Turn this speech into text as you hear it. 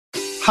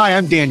Hi,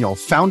 I'm Daniel,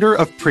 founder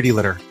of Pretty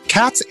Litter.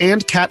 Cats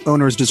and cat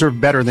owners deserve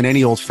better than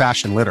any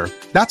old-fashioned litter.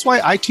 That's why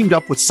I teamed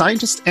up with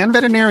scientists and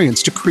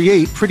veterinarians to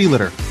create Pretty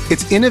Litter.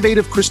 Its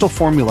innovative crystal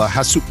formula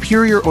has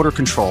superior odor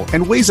control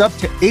and weighs up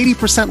to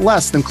 80%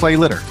 less than clay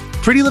litter.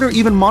 Pretty Litter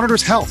even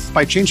monitors health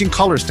by changing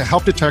colors to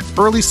help detect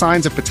early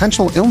signs of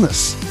potential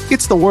illness.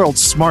 It's the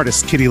world's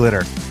smartest kitty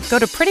litter. Go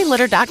to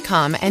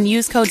prettylitter.com and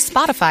use code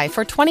SPOTIFY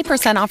for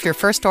 20% off your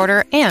first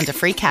order and a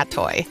free cat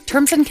toy.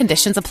 Terms and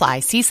conditions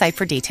apply. See site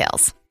for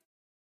details.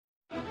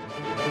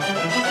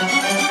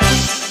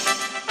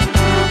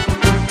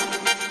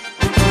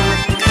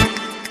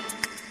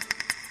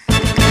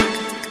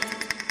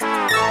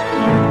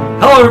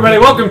 Hello, everybody.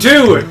 Welcome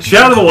to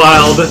Shadow of the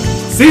Wild,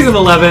 Season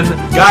 11,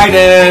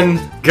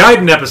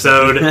 Gaiden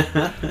episode.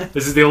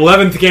 This is the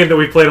 11th game that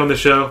we played on the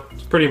show.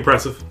 It's pretty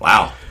impressive.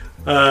 Wow.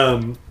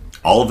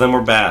 All of them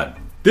were bad.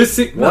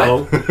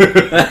 No.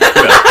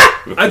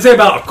 I'd say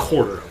about a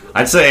quarter of them.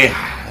 I'd say,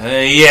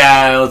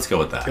 yeah, let's go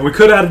with that. And we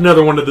could add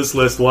another one to this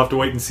list. We'll have to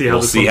wait and see how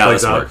this one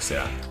plays out. Works,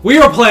 yeah. We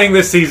are playing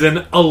this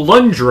season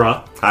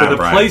Alundra Hi, for the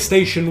Brian.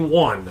 PlayStation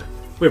 1.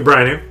 We have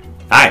Brian here.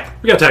 Hi.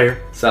 We got Ty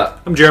here. What's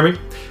up? I'm Jeremy.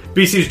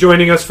 BC's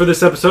joining us for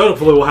this episode.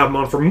 Hopefully we'll have him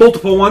on for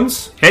multiple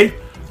ones. Hey.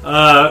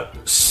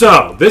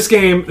 So, this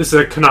is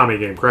a Konami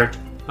game, correct?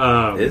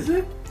 Is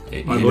it?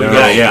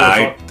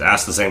 I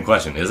asked the same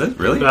question. Is it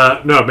really?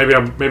 No, maybe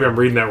I'm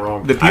reading that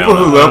wrong. The people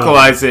who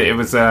localized it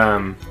was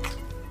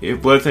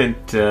it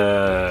wasn't.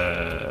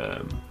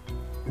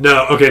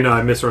 No,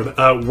 I misread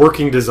that.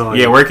 Working Design.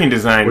 Yeah, Working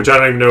Design. Which I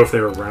don't even know if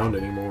they're around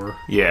anymore.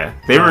 Yeah,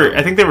 they were.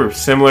 I think they were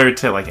similar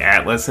to like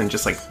Atlas and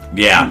just like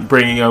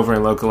bringing over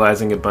and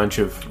localizing a bunch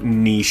of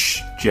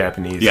niche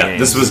Japanese. Yeah, games.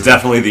 this was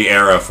definitely the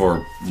era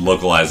for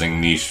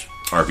localizing niche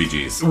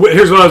RPGs.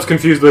 Here's what I was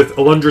confused with.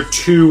 Alundra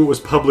 2 was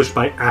published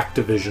by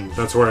Activision.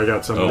 That's where I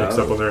got some mixed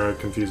up on there. I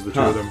confused the two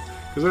of them.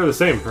 Because they're the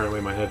same, apparently,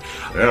 in my head.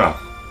 Yeah.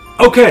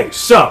 Okay,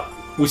 so,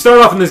 we start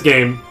off in this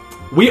game.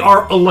 We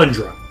are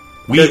Alundra.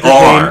 We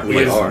are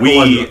Alundra.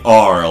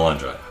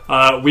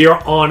 We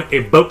are on a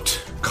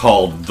boat.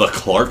 Called the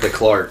Clark. The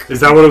Clark. Is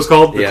that what it was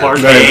called? The Yeah. Clark?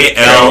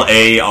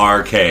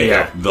 Alark.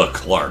 Yeah. The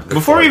Clark.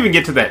 Before we even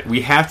get to that,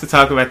 we have to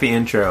talk about the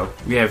intro.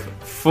 We have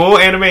full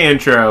anime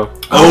intro.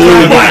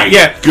 Oh my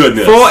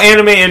goodness. Full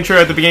anime intro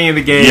at the beginning of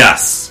the game.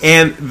 Yes.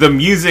 And the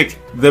music,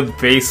 the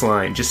bass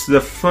line, just the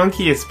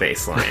funkiest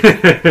bass line.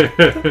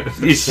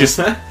 It's just,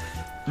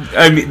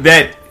 I mean,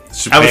 that,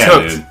 Japan, I was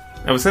hooked. dude.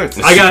 I was hooked.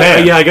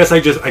 I guess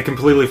I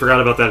completely forgot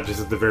about that just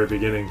at the very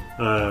beginning.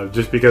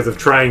 Just because of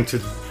trying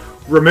to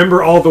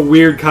remember all the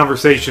weird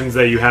conversations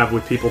that you have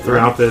with people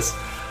throughout this.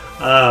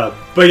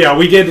 But yeah,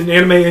 we get an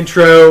anime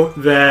intro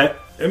that,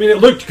 I mean, it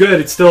looked good.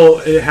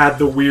 It had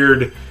the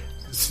weird,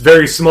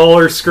 very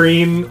smaller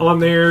screen on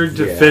there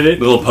to fit it.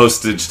 Little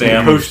postage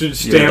stamp.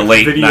 The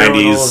late video 90s.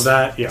 and all of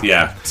that.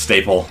 Yeah,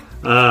 staple.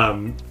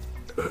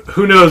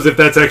 Who knows if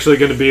that's actually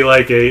going to be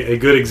like a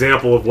good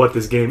example of what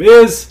this game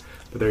is.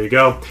 But there you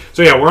go.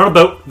 So yeah, we're on a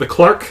boat, the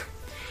Clark,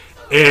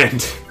 and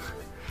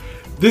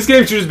this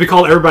game should just be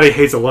called Everybody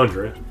Hates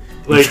Alundra.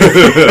 Like,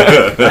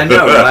 I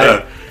know,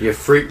 right? You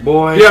freak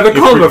boy. yeah, they're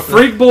calling him a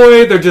freak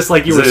boy. They're just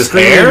like, you were his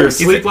screaming in hair? your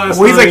sleep last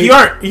Well, he's night.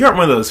 like, you aren't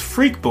one of those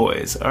freak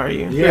boys, are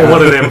you? Yeah,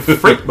 one of them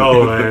freak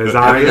boys.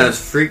 Having those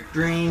freak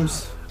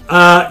dreams.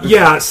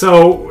 Yeah,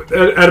 so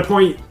at a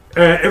point,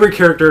 every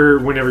character,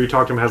 whenever you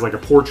talk to him, has like a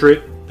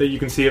portrait that you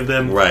can see of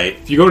them. Right.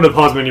 If you go into the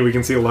pause menu, we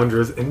can see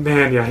Alundra's, and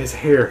man, yeah, his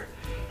hair,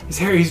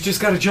 he's just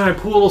got a giant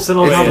pool sitting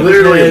on top It's of his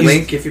literally a head.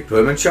 link if you put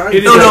him in China.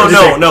 It is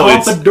No,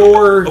 it's it's- a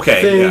door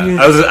Okay, thing.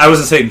 yeah. I was going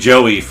to say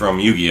Joey from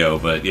Yu-Gi-Oh,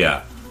 but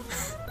yeah.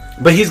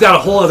 But he's got a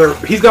whole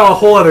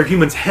other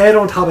human's head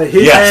on top of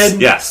his Yes,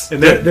 head. yes.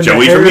 And then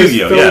Joey the hair from is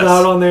Yu-Gi-Oh, filled yes.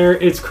 out on there.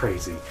 It's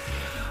crazy.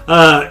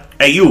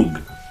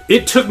 Ayug.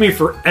 It took me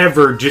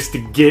forever just to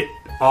get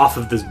off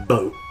of this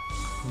boat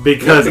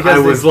because Yeah, because I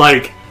was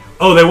like,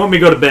 oh, they want me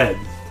to go to bed.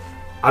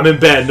 I'm in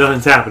bed.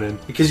 Nothing's happening.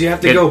 Because you have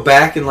to go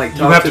back and like You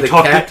talk have to to the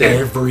talk to captain.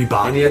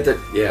 everybody. And you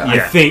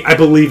have to, I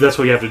believe that's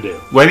what you have to do.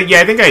 Well,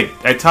 I think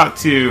I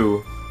talked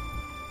to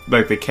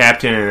like the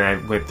captain, and I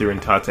went through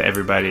and talked to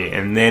everybody,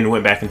 and then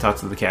went back and talked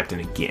to the captain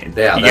again.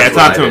 Yeah, I that's talked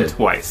what to I him did.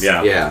 twice.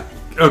 Yeah. Yeah.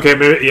 Okay,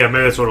 maybe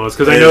that's what it was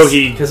because I know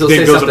he 'cause he'll then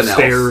say goes something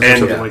upstairs else. or And,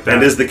 something like that.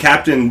 and is the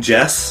captain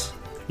Jess?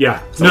 Yeah.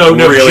 So No,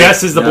 really-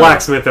 Jess is the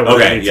blacksmith that we're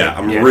Okay, meeting. yeah.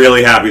 I'm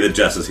really happy that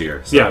Jess is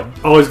here. So. Yeah,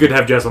 always good to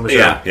have Jess on the show.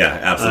 Yeah,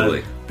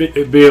 absolutely.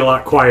 It'd be a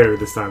lot quieter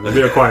this time. It'd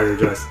be a quieter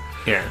Jess.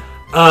 Yeah.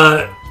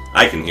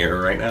 I can hear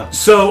her right now.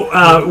 So,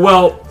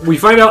 we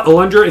find out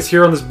Alundra is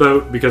here on this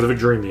boat because of a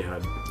dream he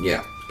had. Yeah.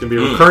 It's going to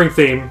be a recurring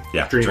theme.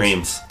 Yeah, dreams.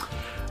 dreams.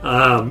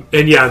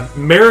 And yeah,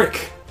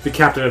 Merrick, the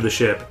captain of the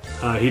ship,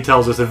 he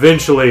tells us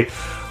eventually,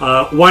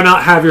 why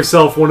not have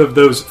yourself one of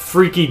those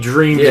freaky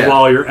dreams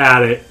while you're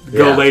at it?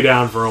 Go lay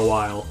down for a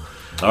while.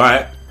 All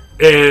right.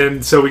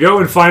 And so we go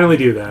and finally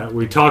do that.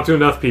 We talk to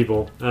enough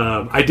people.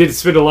 I did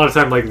spend a lot of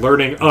time like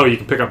learning. Oh, you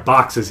can pick up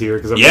boxes here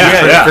because I'm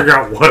trying to figure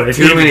out what I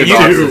Too many need to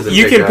boxes. do.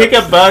 You can pick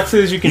up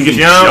boxes, you can can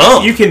jump,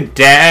 jump. you can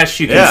dash,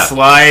 you can Yeah.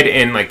 slide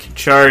and like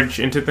charge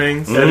into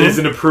things. That is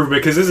an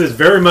improvement because this is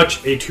very much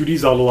a 2D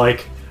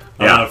Zelda-like.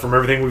 from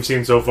everything we've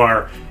seen so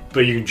far.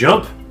 But you can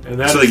jump, and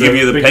that's so they give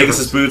you the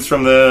Pegasus boots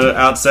from the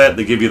outset.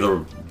 They give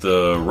you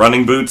the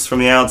running boots from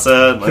the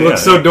outset. He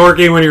looks so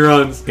dorky when he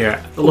runs.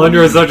 Yeah,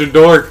 Alundra is such a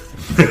dork.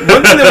 One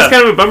thing that was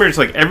kind of a bummer is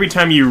like every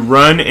time you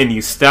run and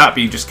you stop,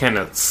 you just kind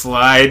of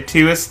slide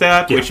to a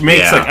step, which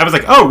makes like I was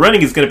like, oh,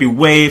 running is going to be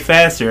way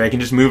faster. I can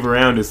just move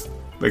around as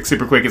like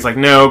super quick. It's like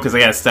no, because I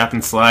got to stop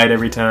and slide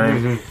every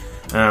time.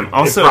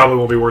 Also, it probably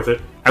won't be worth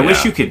it. I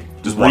wish you could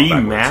just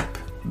remap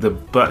the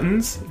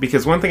buttons,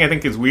 because one thing I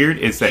think is weird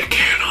is that you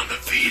can't on the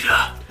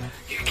Vita.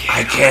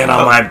 I can't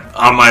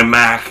on my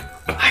Mac.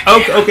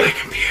 Okay. On my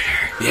computer.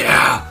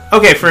 Yeah.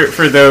 Okay,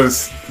 for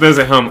those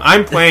at home,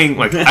 I'm playing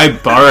like I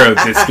borrowed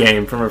this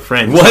game from a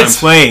friend. What? So I'm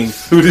playing.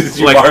 Who did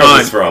you borrow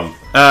this from?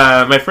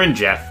 My friend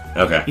Jeff.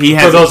 Okay.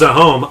 For those at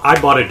home, I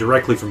bought it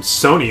directly from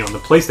Sony on the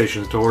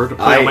PlayStation Store to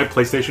play on my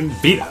PlayStation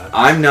Vita.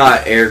 I'm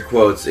not air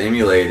quotes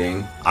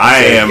emulating. I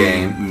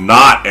am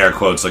not air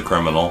quotes a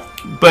criminal.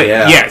 But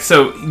yeah,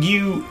 so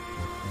you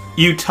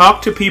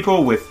talk to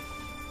people with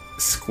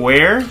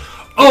Square.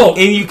 Oh,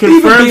 and you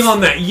confirm even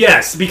beyond that,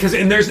 yes, because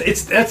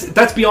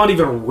that's beyond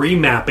even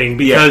remapping,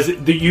 because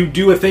you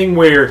do a thing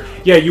where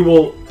you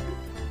will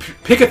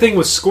pick a thing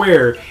with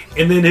Square,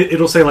 and then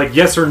it'll say like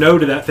yes or no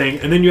to that thing,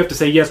 and then you have to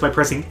say yes by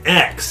pressing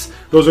X.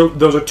 Those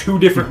are two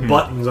different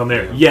buttons on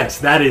there. Yes,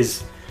 that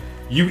is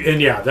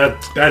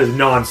that is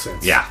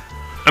nonsense. Yeah,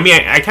 I mean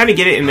I kind of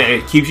get it in that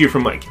it keeps you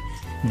from like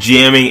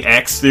jamming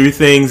X through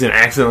things and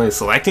accidentally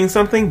selecting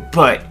something,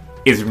 but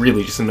it's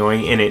really just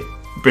annoying, and it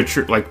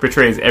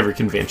betrays every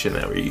convention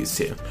that we're used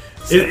to.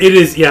 So.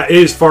 It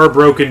is far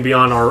broken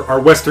beyond our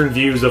Western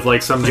views of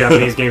like some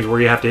Japanese games where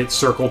you have to hit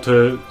circle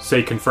to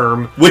say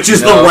confirm, which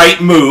is the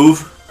right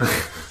move.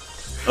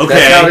 Okay,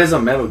 that's how it is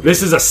on Metal Gear.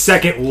 This is a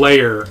second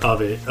layer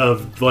of it.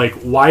 Of like,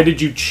 why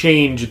did you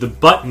change the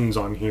buttons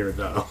on here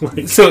though?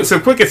 So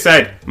quick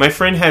aside, my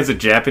friend has a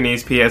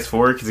Japanese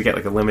PS4 because he got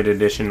like a limited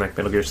edition like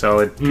Metal Gear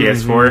Solid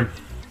PS4.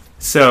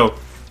 So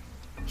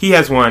he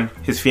has one.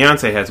 His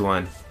fiance has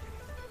one.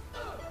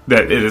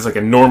 That it is like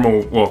an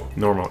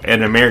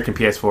American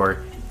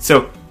PS4.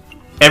 So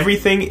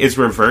everything is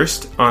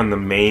reversed on the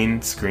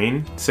main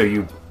screen. So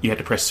you have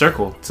to press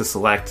circle to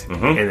select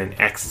and then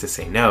X to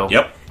say no.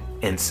 Yep.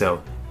 And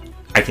so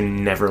I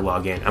can never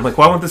log in. I'm like,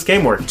 why won't this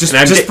game work? I'm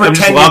just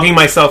pretend logging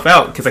myself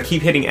out because I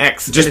keep hitting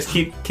X. Just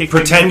keep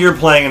pretend you're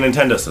playing a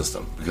Nintendo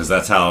system, because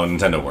that's how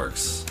Nintendo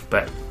works.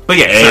 But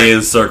yeah, A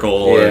is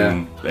circle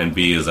and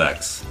B is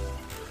X.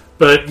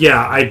 But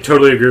yeah, I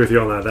totally agree with you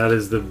on that.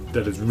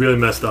 That is really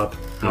messed up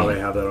how they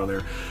have that on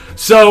there.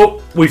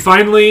 So we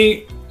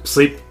finally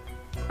sleep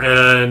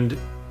and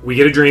we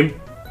get a dream.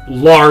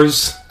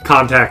 Lars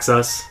contacts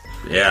us.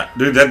 Yeah,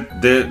 dude.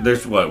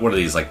 There's what are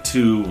these, like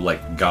two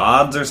like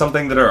gods or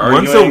something that are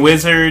arguing? One's a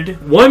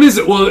wizard. One is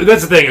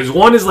that's the thing, is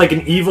one is like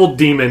an evil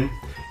demon,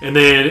 and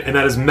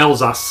that is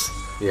Melzas.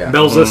 Yeah.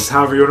 Melzas,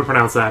 however you want to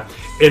pronounce that.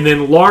 And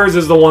then Lars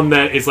is the one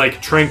that is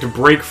like trying to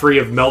break free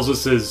of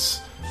Melzas's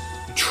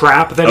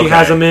trap that he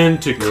has him in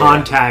to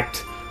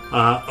contact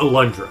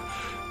Alundra.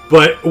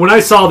 But when I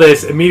saw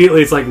this,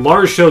 immediately it's like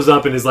Lars shows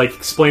up and is like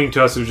explaining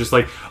to us. It was just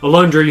like,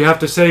 Alundra, you have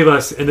to save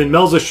us. And then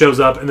Melzas shows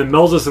up, and then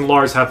Melzas and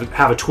Lars have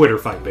a Twitter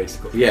fight,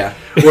 basically. Yeah.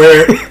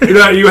 Where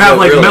you have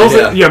like really,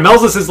 Melzas. Yeah,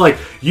 Melzas is like,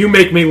 you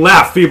make me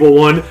laugh, feeble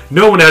one.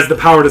 No one has the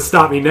power to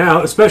stop me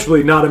now,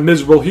 especially not a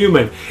miserable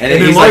human. And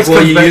then he's Lars like,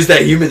 well, you used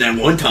that human that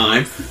one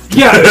time.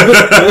 Yeah.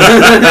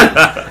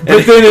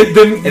 But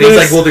then he's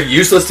like, well, they're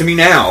useless to me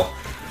now.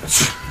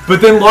 But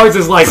then Lars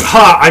is like,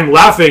 I'm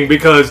laughing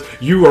because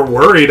you are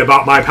worried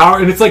about my power.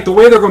 And it's like, the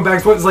way they're going back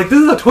and forth, it's like, this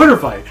is a Twitter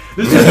fight.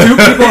 This is just two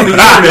people on the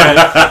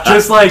internet.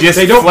 Just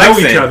they don't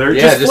flexing. Know each other.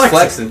 Yeah, just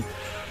flexing.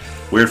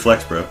 Weird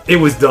flex, bro. It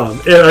was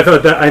dumb. And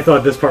I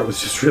thought this part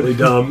was just really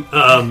dumb.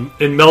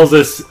 And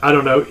Melzas, I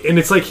don't know. And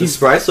it's like his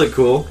sprites look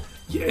cool.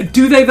 Yeah,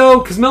 do they though?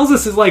 Because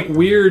Melzas is like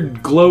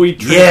weird,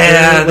 glowy.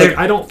 Yeah,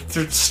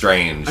 they're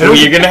strange.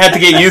 You're gonna have to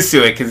get used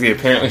to it because he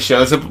apparently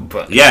shows up.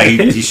 But yeah,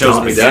 he shows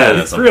up again.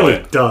 It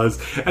really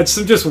does. It's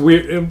some just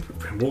weird.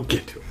 We'll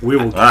get to it. We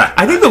will. Right.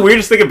 I think the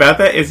weirdest thing about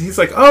that is he's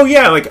like, oh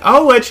yeah, like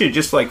I'll let you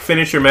just like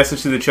finish your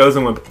message to the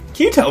Chosen One.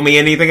 Can you tell me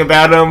anything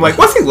about him? Like,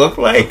 what's he look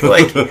like?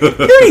 Like, are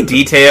there any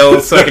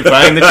details so I can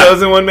find the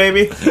Chosen One?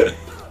 Maybe.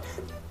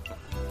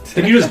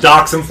 Can you just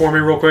dox him for me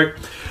real quick?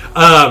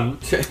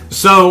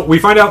 So we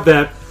find out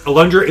that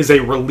Alundra is a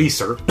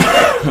releaser.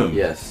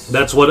 Yes.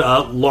 That's what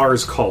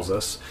Lars calls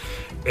us.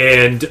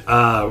 And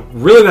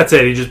really that's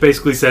it. He just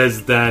basically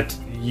says that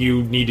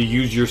you need to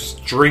use your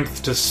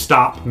strength to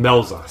stop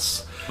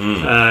Melzas.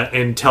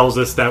 And tells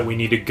us that we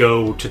need to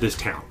go to this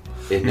town.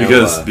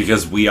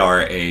 Because we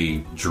are a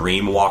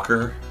dream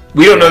walker.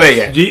 We don't know that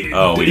yet. We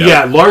don't.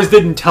 Yeah, Lars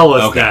didn't tell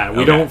us that.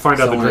 We don't find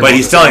out the dream. But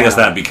he's telling us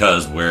that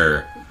because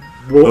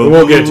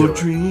we'll get to it.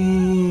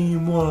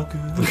 Dream walker.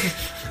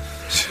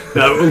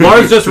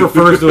 Lars just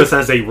refers to us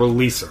as a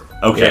releaser.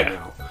 Okay. Right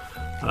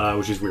now,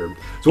 which is weird.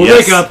 So we'll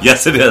make up.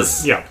 Yes, it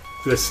is. Yeah.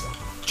 This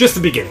just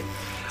the beginning.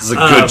 This is a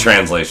good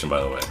translation,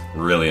 by the way.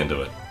 Really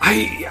into it.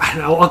 I don't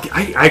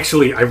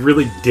know. I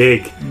really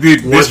dig.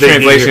 Dude, what this they did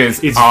translation here. is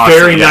It's awesome.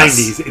 very Yes.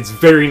 90s. It's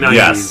very 90s.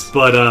 Yes.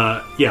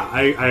 But yeah,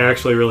 I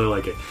actually really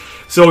like it.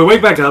 So we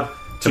wake back up.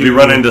 Have you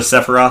run into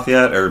Sephiroth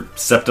yet, or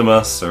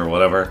Septimus, or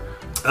whatever?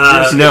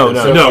 No,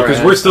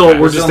 because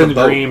we're just in the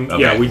boat. dream.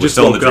 Okay, Yeah, we we're just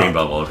still in woke the dream up.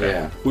 bubble. Okay.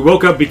 Yeah. We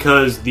woke up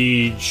because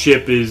the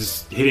ship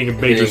is hitting a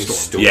major Hitting storm.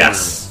 storm.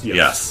 Yes. Yes.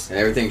 Yes. And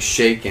everything's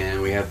shaking,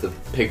 and we have to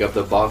pick up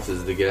the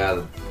boxes to get out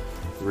of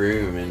the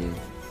room. And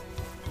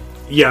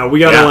Yeah, we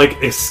gotta Yeah.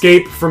 like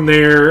escape from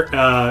there.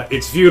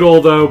 It's futile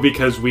though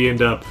because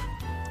the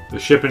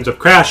ship ends up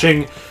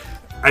crashing.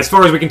 As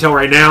far as we can tell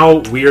right now,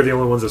 we are the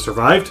only ones that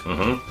survived.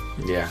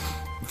 yeah,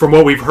 From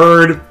what we've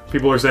heard,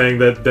 people are saying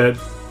that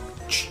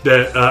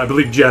I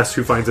believe Jess,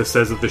 who finds us,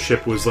 says that the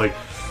ship was like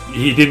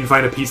he didn't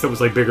find a piece that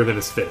was like bigger than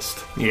his fist.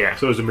 Yeah.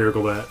 So it was a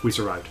miracle that we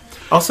survived.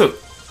 Also,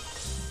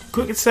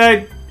 quick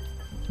aside,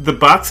 the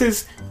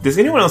boxes. Does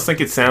anyone else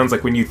think it sounds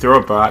like when you throw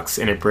a box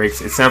and it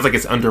breaks, it sounds like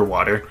it's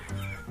underwater?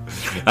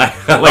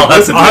 Like,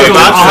 listen to I'll the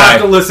box have side.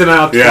 to listen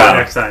out Yeah.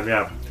 next time.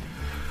 Yeah.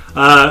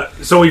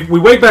 So we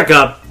wake back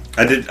up.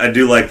 I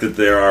do like that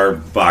there are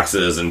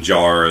boxes and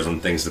jars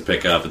and things to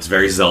pick up. It's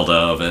very Zelda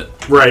of it.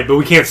 Right, but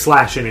we can't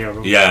slash any of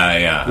them.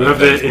 Yeah. You have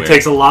That is to, it weird.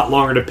 takes a lot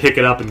longer to pick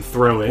it up and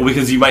throw it. Well,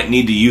 because you might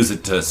need to use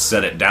it to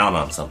set it down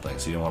on something,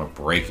 so you don't want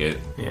to break it.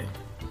 Yeah.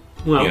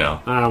 Well, you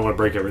know. I don't want to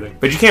break everything.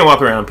 But you can't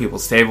walk around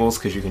people's tables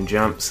because you can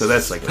jump, so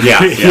that's like...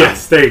 Yeah.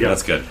 Yes, there you go.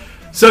 That's good.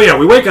 So yeah,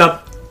 we wake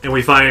up and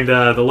we find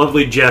the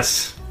lovely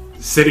Jess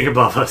sitting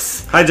above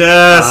us. Hi,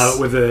 Jess.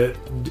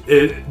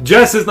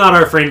 Jess is not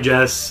our friend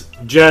Jess.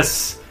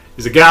 Jess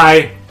is a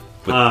guy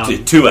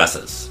With two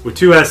S's. with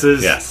two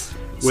S's. Yes.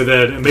 With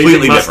an amazing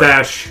Completely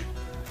mustache,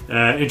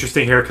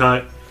 interesting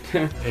haircut,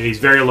 and he's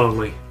very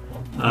lonely.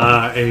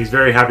 And he's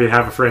very happy to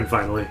have a friend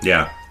finally.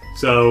 Yeah.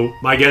 So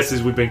my guess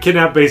is we've been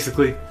kidnapped,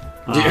 basically.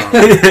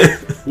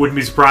 Wouldn't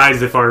be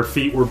surprised if our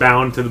feet were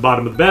bound to the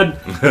bottom of the bed.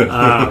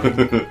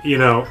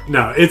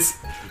 No, it's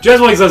Jess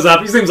wakes us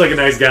up. He seems like a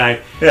nice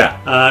guy.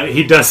 Yeah.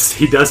 He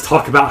does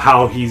talk about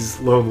how he's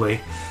lonely,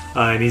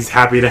 and he's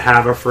happy to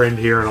have a friend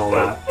here and all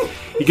that.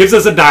 He gives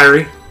us a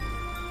diary,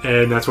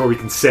 and that's where we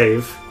can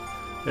save.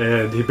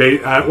 And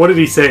what did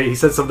he say? He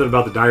said something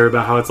about the diary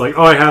about how it's like,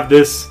 oh, I have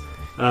this.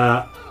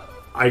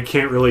 I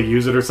can't really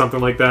use it or something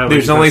like that.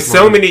 There's Like, only that's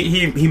so smart. many...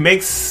 He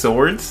makes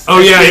swords. Oh,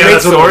 yeah, he yeah,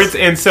 makes that's what it swords,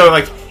 and so,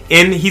 like...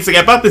 And he's like,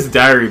 I bought this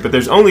diary, but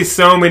there's only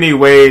so many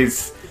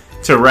ways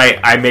to write,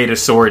 I made a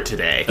sword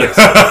today.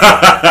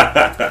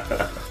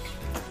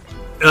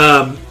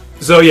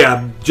 So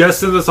yeah, Jess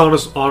sends us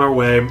on our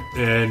way,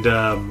 and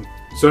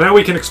so now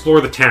we can explore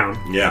the town.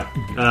 Yeah.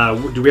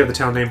 Do we have the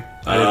town name?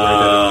 I didn't write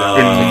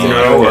that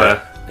down.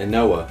 Noah. and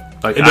Noah.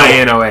 Like Noah.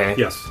 I-N-O-A.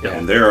 Yes. Yeah.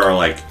 And there are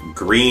like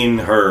green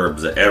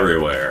herbs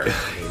everywhere.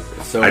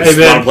 So I just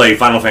then- want to play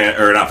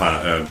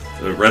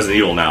Resident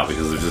Evil now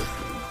because there's just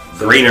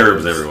green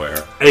herbs everywhere.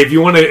 Hey, if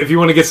you want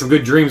to get some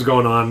good dreams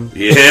going on,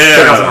 Yeah.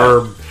 check out some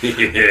herb.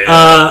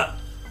 Yeah.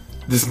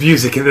 This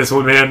music in this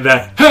one, man.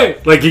 That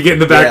hey, like you get in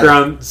the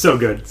background, so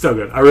good, so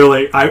good.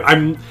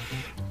 I'm.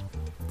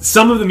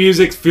 Some of the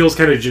music feels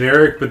kind of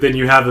generic, but then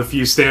you have a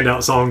few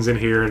standout songs in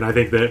here, and I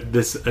think that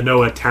this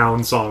Anoa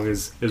Town song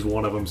is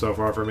one of them so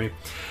far for me.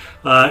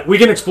 We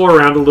can explore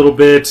around a little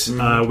bit.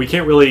 We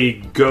can't really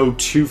go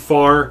too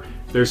far.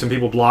 There's some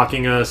people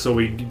blocking us, so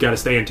we got to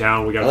stay in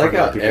town. We got I to like find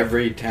how out people.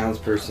 every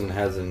townsperson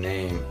has a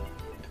name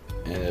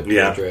and a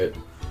Yeah. portrait,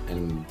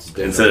 and it's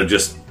different. Instead of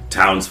just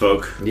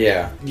townsfolk.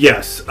 yeah,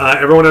 Yes,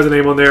 everyone has a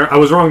name on there. I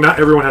was wrong. Not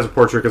everyone has a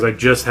portrait because I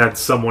just had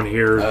someone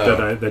here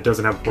that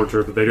doesn't have a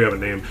portrait, but they do have a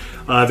name.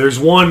 There's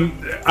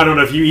one. I don't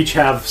know if you each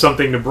have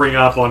something to bring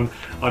up on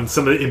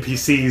some of the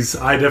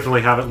NPCs. I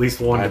definitely have at least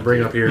one to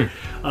bring up here.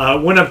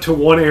 Went up to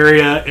one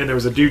area and there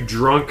was a dude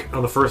drunk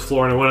on the first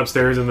floor, and I went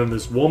upstairs and then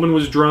this woman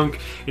was drunk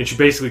and she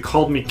basically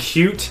called me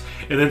cute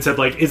and then said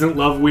like, "Isn't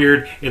love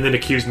weird?" and then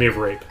accused me of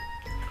rape.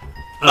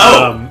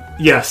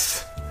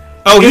 Yes.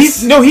 Oh,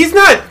 he's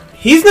not.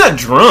 He's not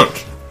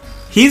drunk.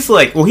 He's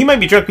like, well, he might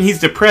be drunk, but he's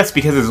depressed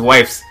because his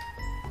wife's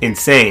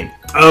insane.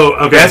 Oh,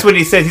 okay. That's what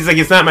he says. He's like,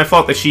 it's not my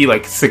fault that she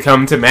like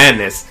succumbed to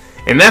madness,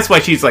 and that's why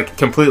she's like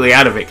completely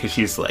out of it because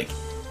she's like,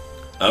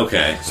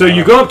 Okay. So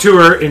you go up to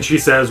her and she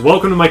says,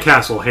 "Welcome to my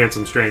castle,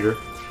 handsome stranger."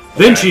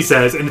 Then she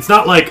says, and it's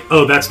not like,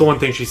 oh, that's the one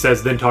thing she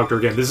says, then talk to her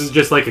again. This is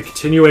just like a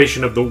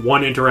continuation of the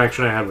one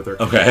interaction I had with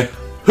her. Okay.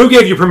 Who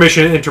gave you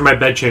permission to enter my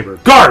bedchamber?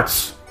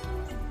 Guards!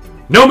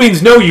 No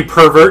means no, you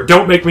pervert.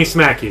 Don't make me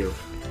smack you.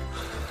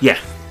 yeah,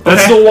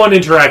 That's the one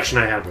interaction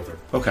I had with her.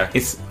 Okay.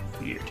 it's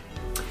weird.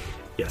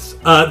 Yes.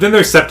 Then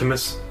there's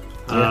Septimus.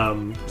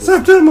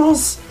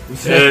 Septimus.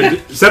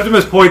 And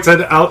Septimus points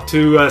out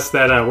to us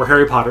that we're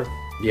Harry Potter.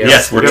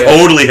 Yes, we're Yeah.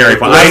 totally Harry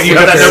Potter. Yes, You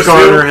got that note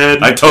scar on too? her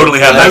head. I totally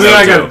have that I mean, note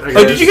I too.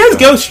 got. Oh, did you guys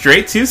go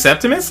straight to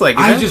Septimus? Like,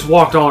 is I that- just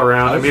walked all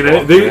around. I mean,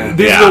 walked these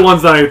around. are the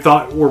ones that I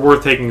thought were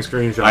worth taking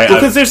screenshots. I- of. well,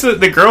 because there's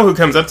the girl who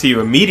comes up to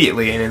you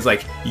immediately and is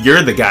like,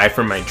 "You're the guy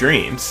from my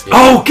dreams."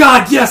 Oh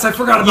God, yes, I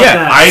forgot about Yeah,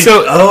 that.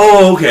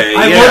 Oh, okay.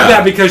 I yeah. love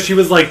that because she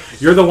was like,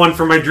 "You're the one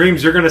from my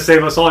dreams. You're gonna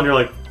save us all," and you're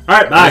like, "All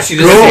right, bye."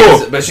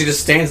 But she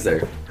just stands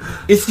there.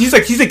 he's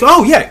like,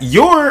 oh yeah,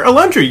 you're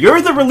Alundra.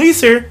 You're the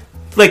releaser.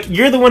 Like,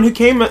 you're the one who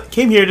came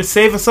here to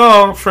save us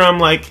all from,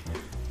 like,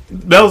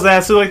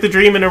 Belzazu, like the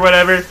Dreamin' or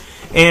whatever.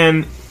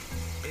 And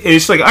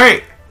it's like, all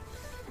right,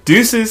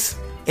 deuces.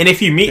 And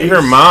if you meet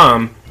her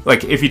mom,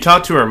 like, if you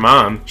talk to her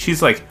mom,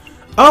 she's like,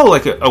 oh,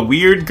 like a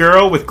weird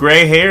girl with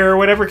gray hair or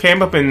whatever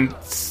came up and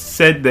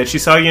said that she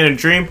saw you in a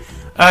dream.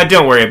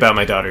 Don't worry about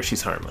my daughter.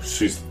 She's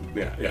harmless.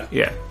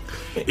 Yeah.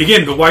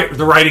 Again,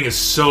 the writing is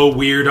so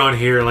weird on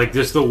here. Like,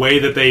 just the way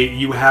that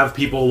you have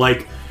people,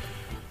 like,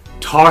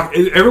 talk.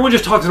 Everyone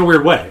just talks in a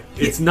weird way.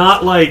 It's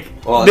not like...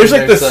 Well, there's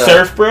like the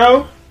surf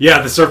bro.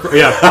 Yeah, the surfer.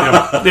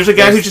 Yeah. There's a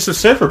guy who's just a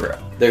surfer bro.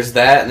 There's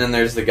that, and then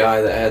there's the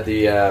guy that had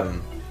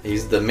the...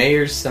 he's the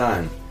mayor's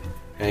son.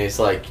 And he's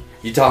like,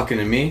 you talking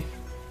to me?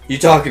 You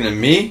talking to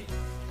me?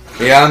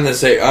 Yeah, I'm the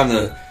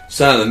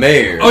son of the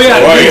mayor. Oh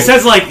yeah, he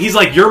says like he's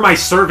like, you're my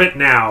servant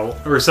now,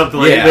 or something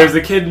like that. There's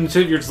a kid and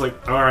shit, you're just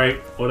like, alright,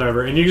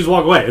 whatever. And you just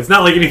walk away. It's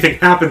not like anything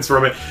happens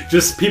from it.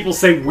 Just people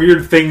say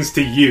weird things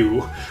to you.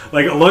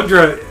 Like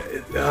Alundra,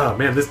 oh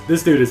man,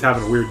 this dude is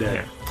having a weird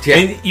day. Yeah.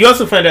 And you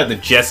also find out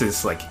that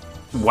Jess's like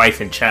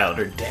wife and child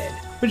are dead.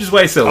 Which is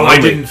why he's so lonely.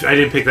 I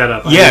didn't pick that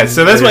up. Yeah,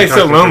 so that's why he's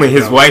so lonely.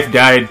 His wife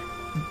died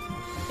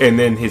and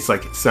then his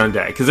like son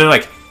died. Because they're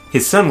like,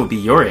 his son would be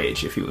your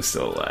age if he was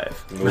still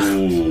alive.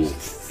 Ooh.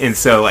 And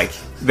so, like,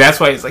 that's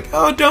why he's like,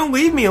 oh, don't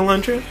leave me,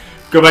 Alundra.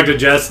 Go back to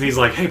Jess, and he's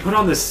like, hey, put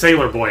on this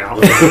Sailor Boy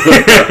outfit.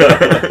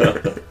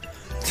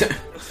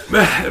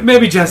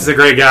 Maybe Jess is a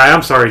great guy.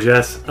 I'm sorry,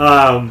 Jess.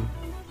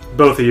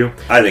 Both of you.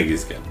 I think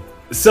he's good.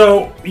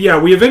 So, yeah,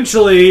 we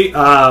eventually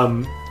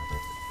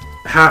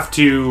have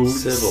to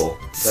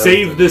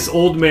save this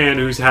old man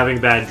who's having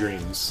bad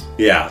dreams.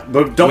 Yeah,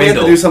 but don't we have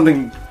to do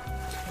something...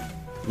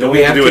 Don't we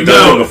have to do a No,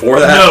 dungeon before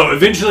that? No,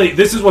 eventually,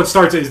 this is what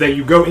starts is that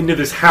you go into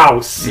this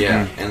house.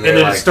 Yeah, and then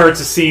it starts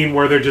a scene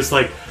where they're just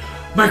like,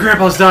 my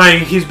grandpa's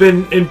dying, he's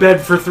been in bed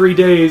for 3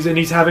 days, and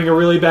he's having a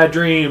really bad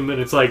dream. And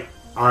it's like,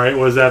 alright,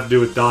 what does that have to do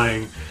with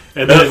dying?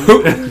 And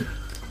then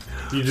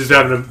you just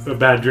having a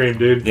bad dream,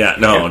 dude. Yeah,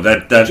 no,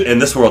 that in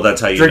this world, that's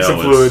how you Drink know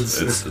some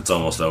fluids. It's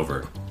almost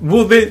over.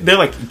 Well, they're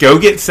like, go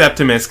get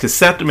Septimus, because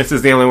Septimus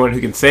is the only one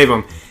who can save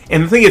him.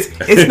 And the thing is,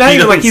 it's not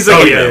even like he's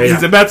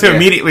he's about to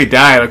immediately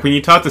die. Like, when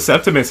you talk to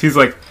Septimus, he's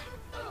like,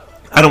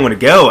 I don't want to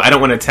go. I don't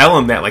want to tell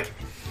him that, like,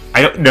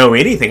 I don't know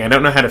anything. I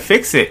don't know how to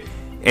fix it.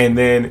 And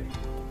then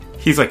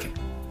he's like,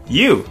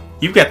 you've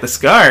got the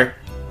scar.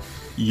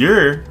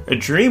 You're a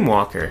dream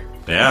walker.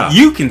 Yeah.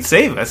 You can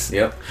save us.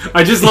 Yep.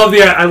 I just love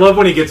I love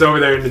when he gets over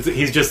there and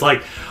he's just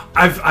like,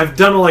 I've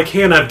done all I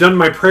can. I've done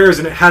my prayers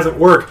and it hasn't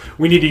worked.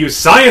 We need to use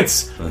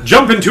science.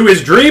 Jump into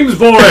his dreams,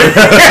 boy.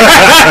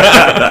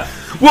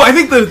 Well, I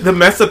think the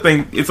messed up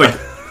thing is like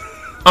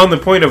on the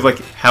point of like,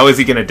 how is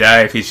he going to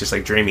die if he's just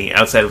like dreaming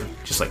outside of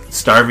just like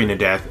starving to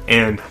death?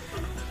 And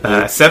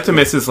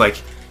Septimus is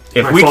like,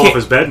 if Might we fall can't, off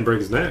his bed and break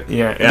his neck.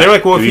 yeah. They're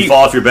like, well, if you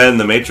fall off your bed in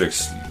the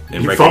Matrix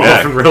and break fall your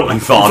neck, off in real life. you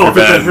fall off your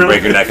bed and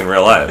break your neck in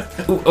real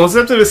life. well,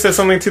 Septimus says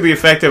something to the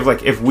effect of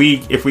like, if we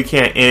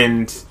can't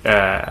end,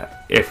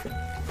 if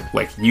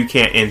like you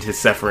can't end his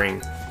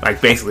suffering, like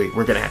basically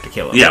we're gonna have to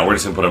kill him. Yeah, we're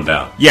just gonna put him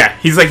down. Yeah,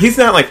 he's like, he's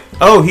not like,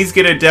 oh, he's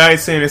gonna die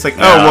soon. It's like, oh,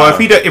 well, if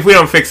we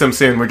don't fix him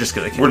soon, we're just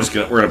gonna kill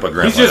him. We're gonna put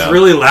Grandpa He's just down.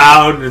 really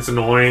loud and it's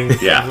annoying.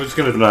 Yeah, we're just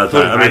gonna. Another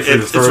time. I mean,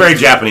 it's very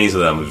Japanese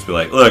of them to just be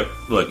like,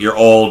 look, you're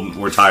old.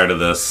 We're tired of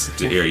this.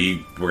 Here,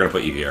 we're gonna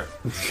put you here.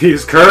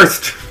 He's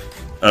cursed.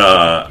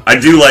 I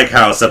do like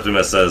how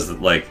Septimus says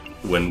that, like,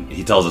 when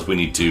he tells us we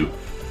need to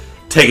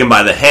take him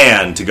by the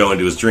hand to go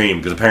into his dream,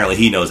 because apparently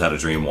he knows how to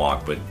dream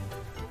walk, but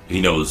he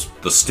knows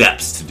the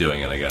steps to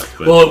doing it, I guess.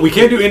 But, Well, we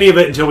can't do any of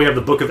it until we have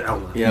the Book of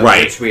Elna. Yeah,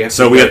 right. which we have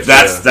So to we go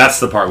have to- that's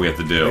the part we have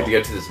to do. We have to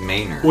get to this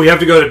manor. We have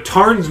to go to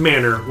Tarn's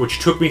Manor, which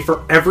took me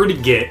forever to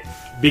get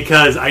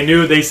because I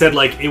knew they said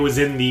like it was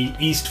in the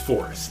East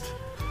Forest.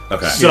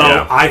 Okay. So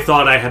Yeah. I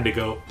thought I had to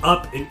go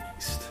up and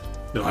east.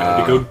 No, I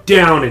had to go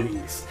down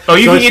and east. Oh,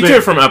 you So can I get to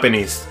spent- it from up and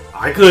east.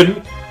 I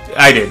couldn't.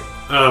 I did.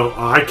 Oh,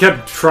 I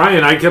kept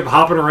trying. I kept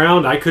hopping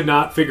around. I could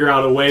not figure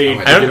out a way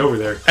to get over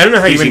there. I don't know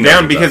how you Easy went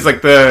down numbers, because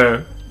like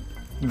the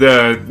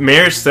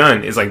mayor's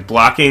son is like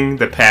blocking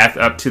the path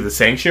up to the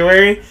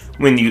sanctuary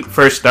when you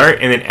first start,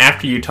 and then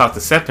after you talk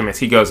to Septimus,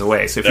 he goes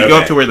away. So if you go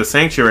up to where the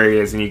sanctuary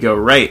is and you go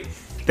right,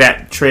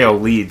 that trail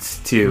leads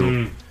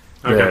to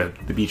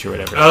the beach or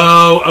whatever.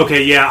 Oh,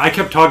 okay, yeah. I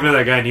kept talking to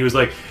that guy, and he was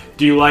like,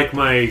 "Do you like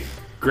my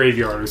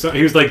graveyard?" Or something.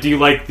 He was like, "Do you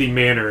like the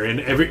manor?"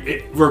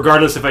 And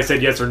regardless if I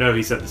said yes or no,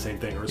 he said the same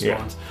thing in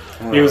response.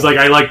 He was like,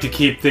 "I like to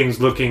keep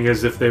things looking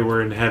as if they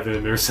were in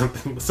heaven or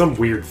something, some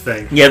weird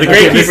thing." Yeah, the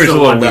Okay, Gravekeeper's this is a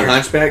little The weird.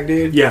 Hunchback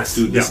dude? Yes,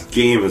 Dude, this yeah,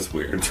 game is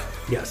weird.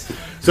 yes.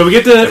 So we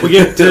get to At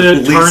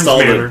Tarn's least all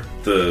Manor,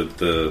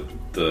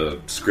 the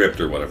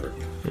script or whatever.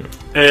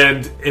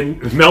 and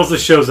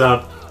Melza shows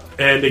up,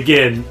 and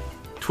again,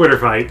 Twitter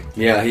fight.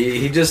 Yeah,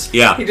 he just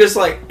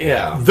like,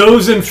 yeah.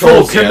 Those in full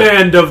Trolls, yeah.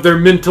 command of their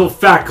mental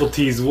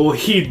faculties will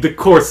heed the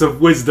course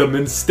of wisdom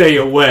and stay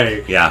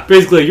away. Yeah.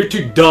 Basically, you're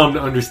too dumb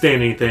to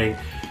understand anything.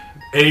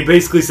 And he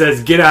basically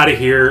says, "Get out of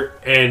here!"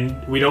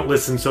 And we don't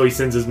listen, so he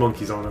sends his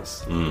monkeys on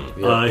us.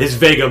 His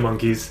Vega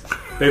monkeys.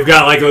 They've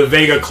got like a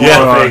Vega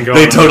claw thing going.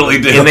 They totally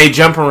do, and they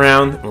jump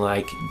around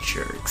like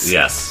jerks.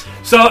 Yes.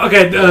 So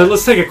okay,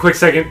 let's take a quick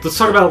second. Let's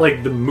talk about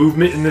like the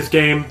movement in this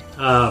game.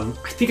 I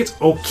think it's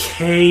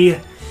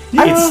okay.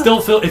 It still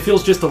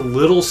feels just a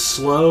little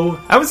slow.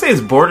 I would say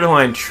it's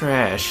borderline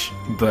trash,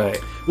 but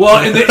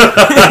well, and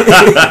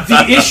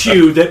the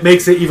issue that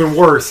makes it even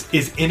worse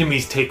is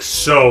enemies take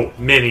so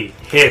many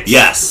hits.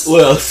 Yes.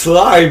 Well,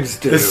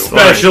 slimes do.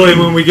 Especially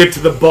when we get to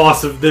the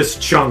boss of this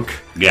chunk.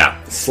 Yeah.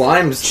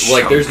 Slimes,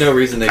 like, there's no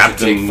reason they should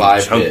take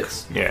 5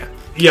 hits. yeah.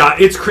 Yeah,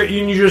 it's crazy.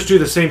 You just do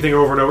the same thing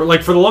over and over.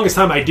 Like, for the longest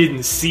time, I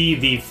didn't see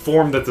the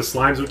form that the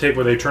slimes would take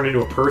where they turn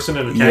into a person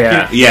and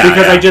attack you. Yeah,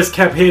 because I just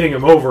kept hitting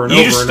them over and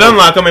over. You just stun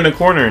lock them in a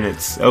corner and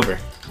it's over.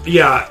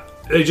 Yeah,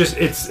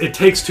 it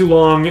takes too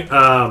long.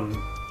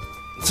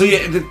 So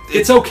yeah,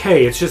 it's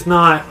okay. It's just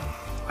not.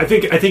 I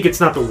think it's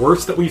not the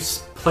worst that we've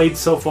played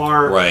so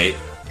far. Right.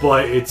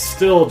 But it's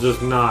still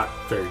just not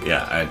very good.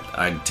 Yeah,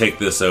 I'd take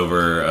this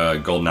over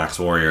Golden Axe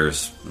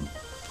Warriors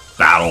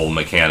battle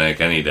mechanic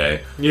any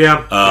day.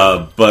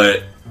 Yeah.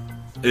 But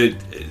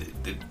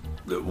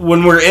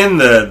when we're in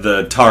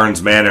the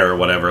Tarn's Manor or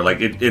whatever,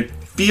 like it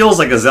feels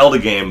like a Zelda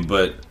game,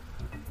 but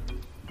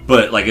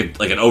like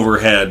an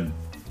overhead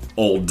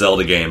old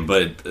Zelda game,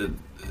 but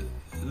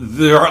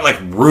there aren't like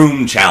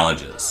room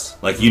challenges.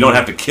 Like you don't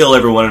have to kill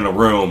everyone in a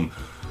room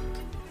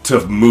to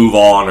move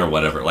on or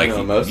whatever. Like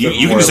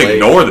you can just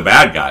ignore the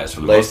bad guys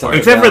for the most part.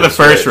 Except for the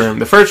first room.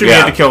 The first room you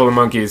have to kill the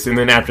monkeys, and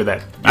then after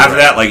that,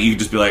 like you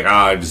just be like,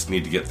 I just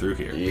need to get through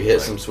here. You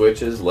hit some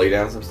switches, lay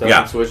down some stuff.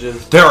 Yeah,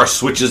 switches. There are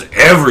switches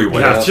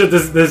everywhere. Yeah,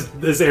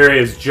 this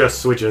area is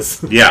just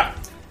switches. Yeah,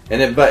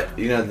 but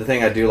the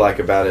thing I do like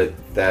about it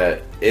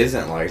that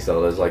isn't like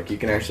Zelda is like you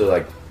can actually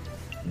like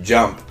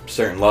jump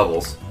certain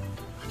levels.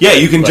 Yeah,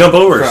 you can jump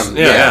over.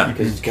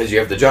 Because you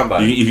have the jump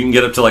button. You can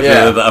get up to like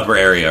the upper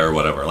area or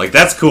whatever. Like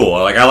that's cool.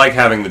 Like I like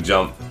having the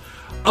jump.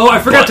 Oh, I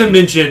forgot to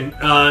mention.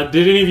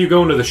 Did any of you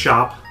go into the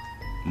shop?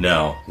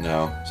 No.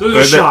 So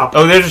there's a shop.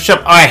 Oh, there's a shop.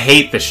 Oh, I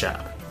hate the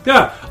shop.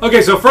 Yeah.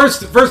 Okay. So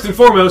first and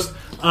foremost,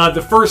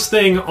 the first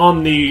thing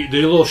on the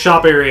little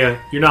shop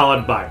area, you're not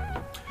allowed to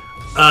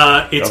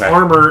buy. It's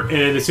armor,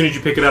 and as soon as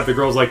you pick it up, the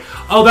girl's like,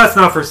 "Oh, that's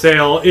not for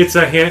sale. It's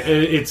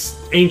it's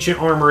ancient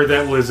armor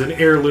that was an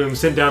heirloom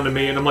sent down to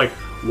me." And I'm like,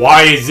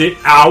 "Why is it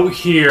out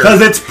here?"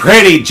 Because it's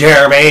pretty,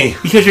 Jeremy.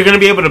 Because you're going to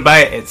be able to buy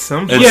it at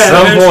some point. At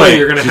some point,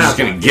 you're going to have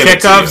to.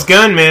 Chekhov's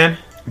gun, man.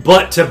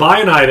 But to buy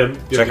an item,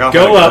 you have to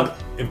go up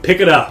and pick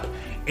it up,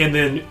 and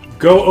then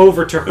go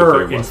over to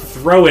her and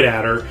throw it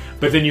at her.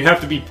 But then you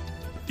have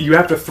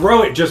to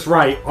throw it just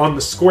right on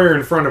the square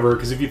in front of her,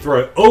 because if you throw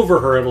it over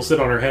her, it'll sit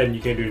on her head and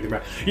you can't do anything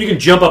about it. You can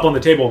jump up on the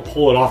table and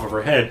pull it off of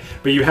her head,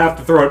 but you have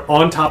to throw it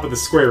on top of the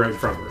square right in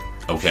front of her.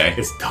 Okay.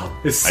 It's dumb.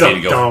 It's so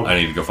dumb. I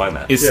need to go find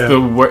that. It's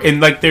and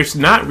like there's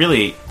not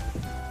really,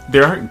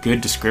 there aren't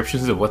good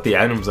descriptions of what the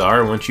items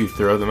are once you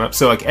throw them up.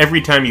 So like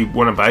every time you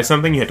want to buy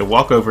something, you have to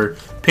walk over,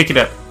 pick it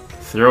up,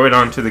 throw it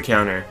onto the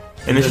counter,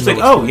 and it's just like,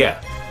 oh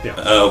yeah.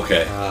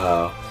 Okay.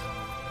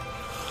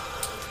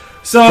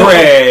 So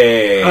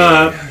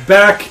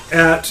back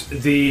at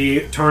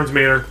the Tarn's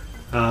Manor,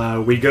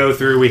 we go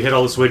through, we hit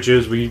all the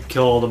switches, we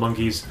kill all the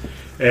monkeys,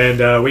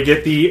 and we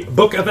get the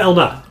Book of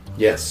Elna.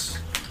 Yes.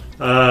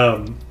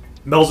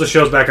 Melza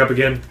shows back up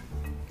again.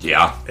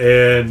 Yeah.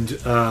 And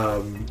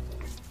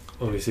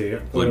let me see.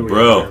 Like,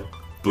 bro,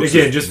 books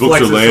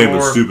are lame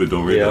and stupid.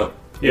 Don't read that.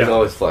 He's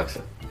always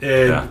flexing.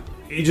 And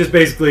he just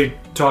basically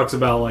talks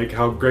about like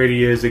how great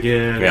he is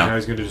again, and how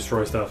he's going to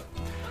destroy stuff.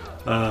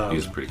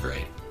 He's pretty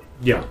great.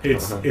 Yeah,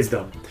 it's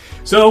dumb.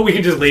 So we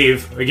can just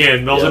leave.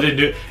 Again, Melza didn't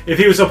do. If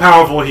he was so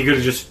powerful, he could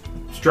have just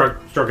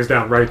struck us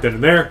down right then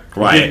and there.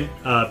 Right.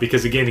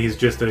 Because again, he's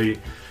just a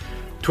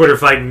Twitter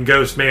fighting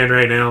ghost man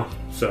right now.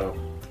 So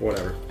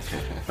whatever.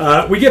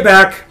 We get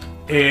back,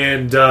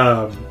 and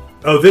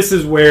this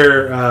is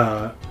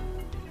where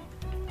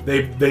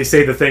they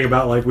say the thing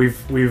about like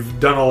we've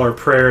done all our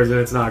prayers and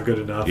it's not good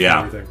enough. Yeah.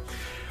 And everything.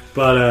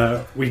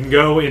 But we can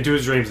go into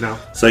his dreams now.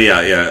 So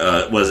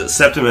was it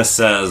Septimus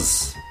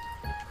says,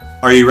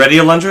 "Are you ready,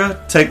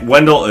 Alundra? Take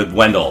Wendell.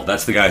 Wendell,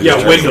 that's the guy who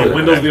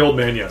Wendell's the old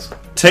man, yes.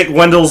 Take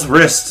Wendell's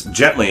wrist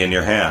gently in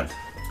your hand.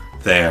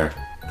 There.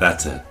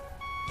 That's it.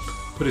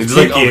 Put his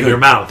pinky in your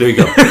mouth. There you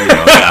go.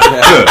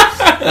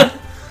 Yeah,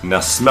 good.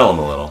 Now smell him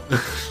a little.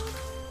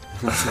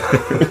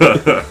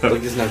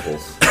 Lick his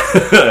knuckles.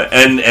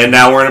 and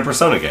now we're in a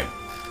Persona game.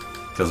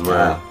 Because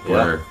we're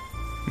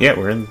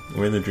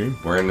in the dream.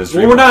 We're in this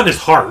dream. Well, we're not in his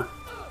heart.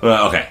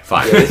 Okay,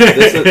 fine. Yeah,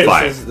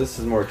 this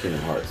is more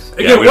Kingdom Hearts.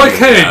 Again,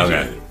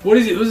 what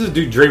is this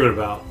dude dreaming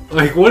about?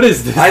 Like, what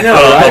is this? I know,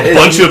 right? A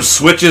bunch of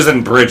switches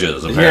and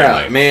bridges,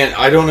 apparently. Yeah, man,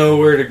 I don't know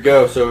where to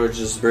go, so it's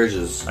just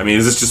bridges. I mean,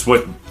 is this just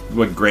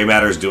what gray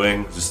matter's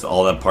doing? Just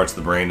all the parts of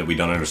the brain that we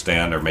don't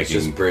understand are making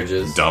just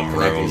bridges, dumb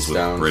rooms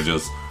with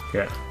bridges.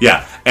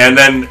 Yeah. And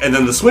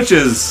then the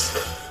switches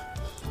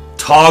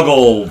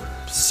toggle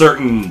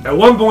certain. At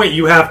one point,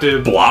 you have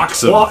to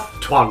blocks of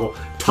toggle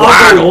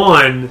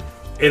one,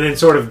 and then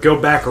sort of go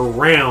back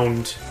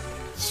around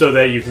so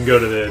that you can go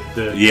to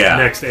the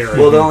next area.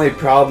 Well, the only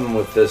problem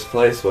with this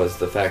place was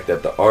the fact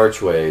that the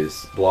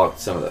archways blocked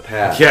some of the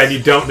paths. Yeah, and you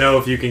don't know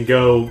if you can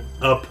go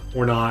up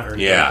or not. Or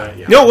anything like that.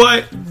 Yeah. No,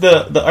 what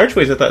the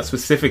archways? I thought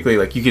specifically,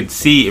 like you could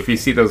see if you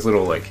see those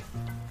little like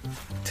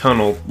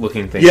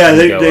tunnel-looking things. Yeah,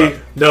 that go up.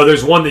 no.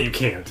 There's one that you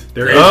can't.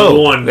 There is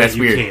one that's that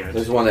you weird. can't.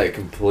 There's one that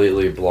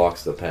completely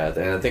blocks the path,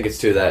 and I think it's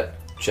to that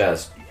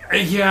chest.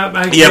 Yeah,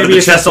 but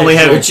the chest only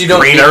had But you don't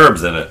green get-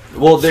 herbs in it.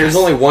 Well, there's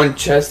only one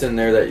chest in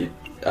there that you,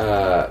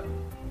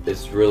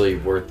 it's really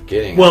worth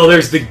getting. Well,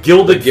 there's the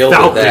Gilded Falcon.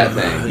 Falcon. That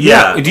thing.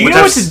 Yeah. Do you which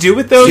know I've what to do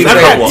with those? You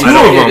I've got trade, two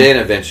of it them. in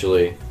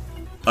eventually.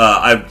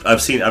 I've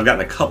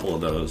gotten a couple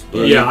of those.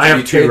 But Yeah, I have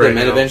you two trade right them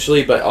in now.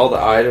 eventually, but all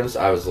the items,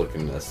 I was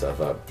looking this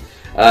stuff up.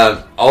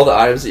 All the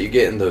items that you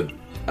get in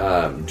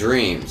the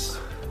dreams,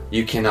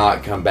 you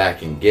cannot come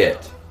back and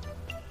get.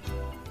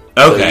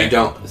 Okay. So you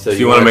don't. So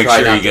you want to make try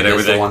sure not you get to miss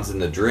everything. The ones in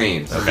the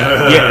dreams. Okay.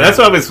 Yeah, that's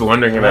what I was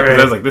wondering about. Because Right.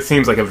 I was like, this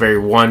seems like a very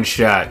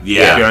one-shot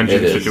Yeah, dungeon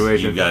it is. You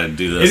situation. got to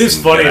do this. It is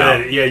and funny get out.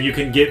 that you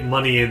can get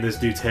money in this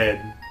dude's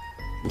head.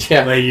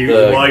 Yeah. Like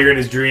while you're in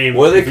his dream.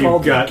 What are if they you've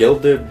called? got-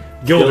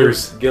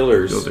 Gilders.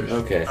 Gilders.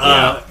 Okay.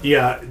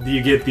 Yeah,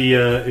 you get the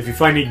if you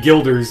find any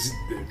Gilders,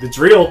 it's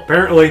real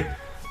apparently.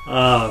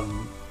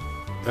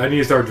 I need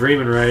to start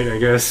dreaming right, I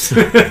guess.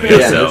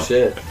 yeah. so. No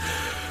shit.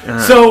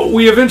 So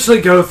we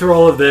eventually go through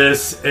all of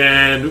this,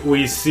 and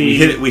we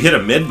see We hit a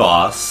mid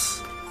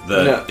boss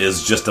that No.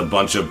 is just a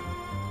bunch of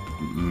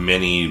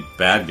mini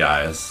bad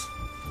guys.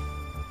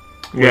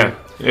 Yeah.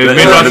 The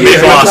Mid-boss we're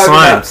mid-boss talking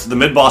about- slimes. The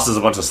mid boss is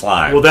a bunch of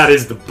slime. well, that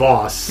is the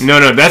boss.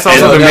 No, that's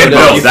also And- the no,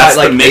 mid-boss. You that's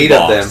fight like the 8 of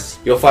them. mid-boss.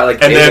 You'll fight like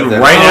and 8 then of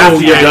them. right Oh,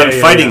 after you're yeah, done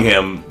yeah, fighting yeah.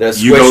 him, The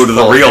you go switch to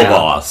the falls real down.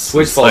 boss.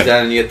 Switch It's falls like-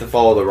 down, and you have to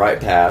follow the right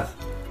path.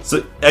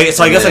 So I guess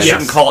I shouldn't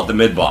Yes. call it the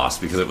mid boss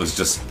because it was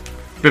just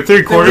The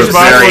three-quarters Just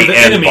boss boss. very the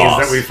end enemies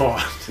boss. that we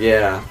fought.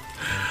 Yeah.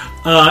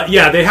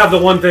 Yeah, they have the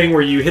one thing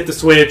where you hit the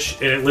switch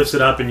and it lifts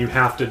it up, and you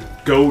have to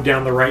go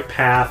down the right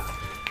path.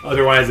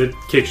 Otherwise, it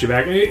kicks you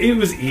back. It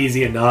was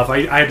easy enough.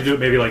 I had to do it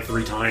maybe like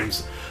 3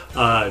 times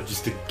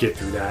just to get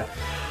through that.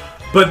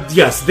 But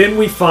yes, then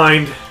we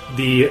find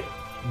the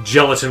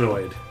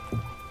gelatinoid.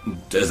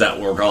 is that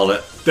what we're calling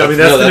it? I mean,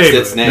 No, that's the that's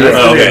name. its of it. name. That's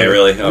the Okay, name of it.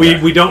 really?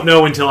 Okay. We don't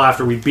know until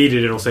after we beat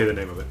it. It'll say the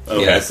name of it.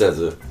 Okay. Yeah, it says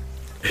it.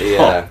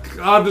 Yeah.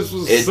 God, this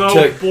was It so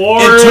took-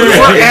 boring. It took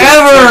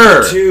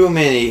forever. Too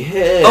many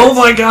hits. Oh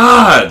my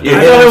god! You I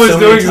hit thought I him was so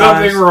doing many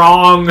times. something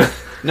wrong.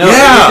 No,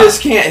 Yeah. you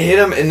just can't hit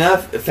him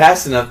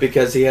fast enough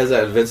because he has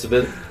that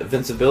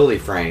invincibility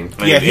frame.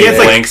 Yeah, And he has it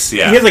like blinks,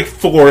 yeah. he has like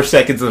 4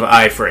 seconds of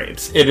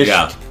iframes. It is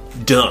Yeah.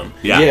 dumb.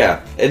 Yeah.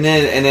 And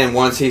then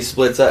once he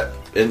splits up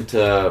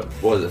into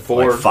what is it,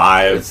 4? Like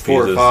 5 It's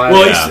 4 or pieces. 5.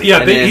 Well, Yeah. he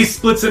And then-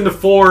 splits into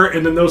 4,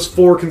 and then those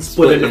 4 can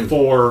split Split into in-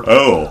 4.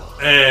 Oh.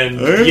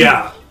 And Eh?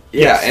 yeah,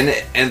 Yeah,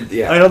 and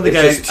yeah. I don't think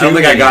it's just I too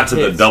got many to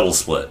the hits. double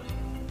split.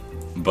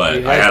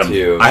 But You I had had him.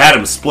 to. I had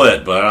him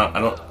split, but I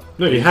don't.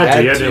 no, you had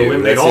to. You had to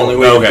eliminate That's the all. only of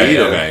way them. to beat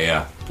Okay. him. Okay.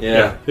 Yeah.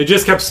 Yeah. It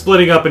just kept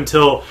splitting up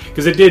until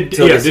because it did.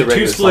 Till Yeah, it's it did the 2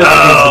 regular splits. slime.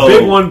 There was the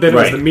big Oh, one, then it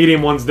right. was the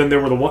medium ones, then there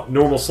were the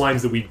normal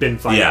slimes that we'd been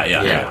fighting.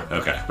 Yeah.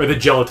 Okay. Or the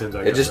gelatins. I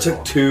It guess just they're took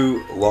called.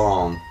 too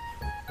long.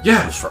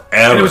 Yeah, Forever.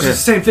 and it was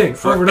just the same thing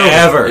over and over.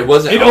 Forever. It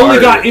wasn't. It only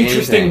hard got or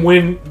interesting anything.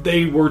 when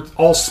they were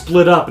all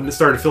split up and it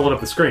started filling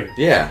up the screen.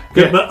 Yeah.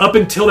 But up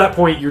until that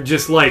point, you're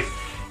just like,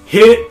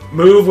 hit,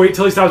 move, wait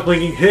till he stops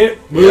blinking, hit,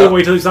 move, Yeah.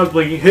 wait till he stops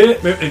blinking,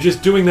 hit, move, and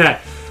just doing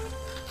that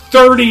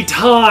 30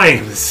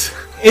 times.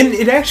 And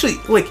it actually,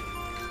 like,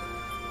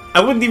 I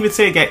wouldn't even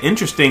say it got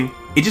interesting.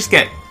 It just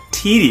got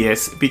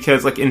tedious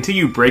because, like, until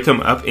you break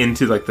them up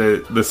into, like,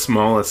 the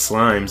smallest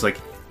slimes, like,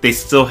 they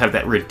still have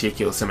that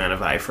ridiculous amount of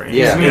iframes.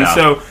 Yeah. And Yeah.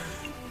 so,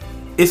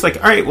 it's like,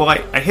 alright, well,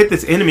 I hit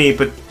this enemy,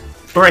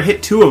 or I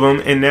hit 2 of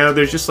them, and now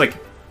there's just, like,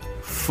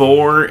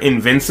 4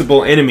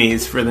 invincible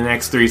enemies for the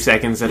next 3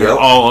 seconds that Yep. are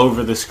all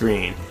over the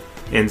screen.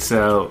 And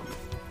so,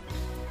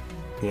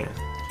 yeah.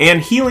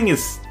 And healing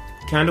is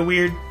kind of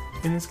weird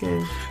in this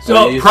game. So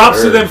Oh, you used props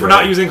the to them herbs, for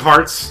right? not using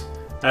hearts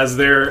as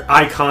their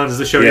icons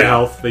to show your Yeah.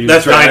 health. They use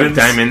That's right. diamonds.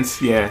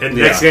 Diamonds, yeah. And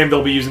Yeah. next game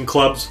they'll be using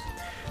clubs.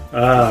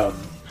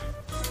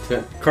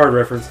 Card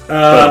reference.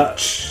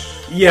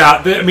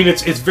 Yeah, I mean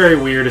it's very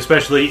weird,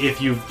 especially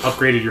if you've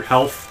upgraded your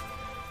health,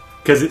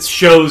 because it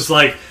shows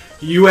like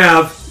you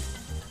have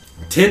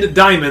 10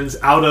 diamonds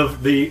out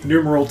of the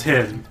numeral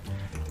 10,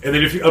 and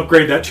then if you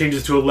upgrade that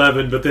changes to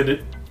 11, but then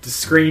the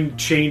screen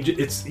change.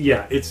 It's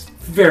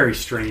very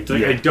strange.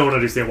 Like, Yeah. I don't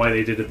understand why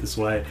they did it this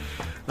way.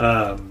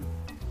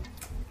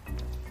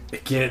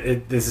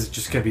 Again, this is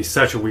just going to be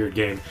such a weird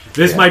game.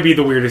 This might be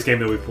the weirdest game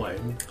that we played.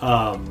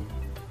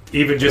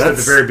 Even just at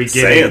the very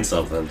beginning. saying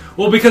something.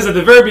 Well, because at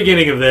the very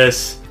beginning of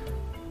this,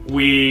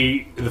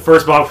 the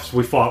first boss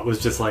we fought was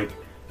just like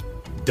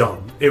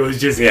dumb. It was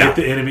just hit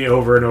the enemy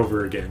over and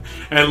over again.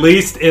 At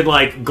least in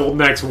like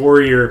Golden Axe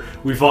Warrior,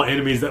 we fought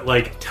enemies that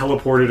like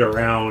teleported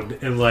around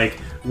and like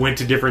went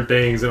to different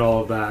things and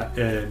all of that.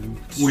 And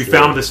we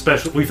found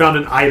we found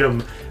an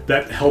item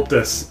that helped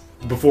us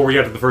before we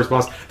got to the first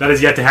boss. That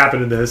has yet to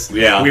happen in this.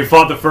 Yeah. We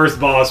fought the first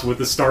boss with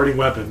the starting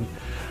weapon.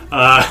 Yeah,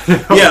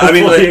 I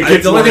mean, hopefully it like,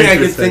 gets the only more thing I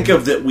could interesting. think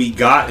of that we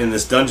got in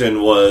this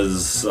dungeon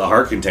was a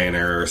heart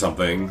container or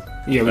something.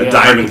 Yeah, we a got a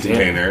diamond heart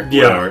container. container.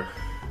 Yeah. Whatever.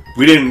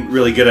 We didn't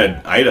really get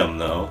an item,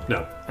 though.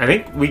 No. I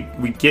think we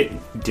get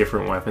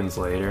different weapons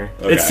later.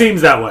 Okay. It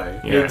seems that way.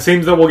 Yeah. It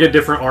seems that we'll get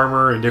different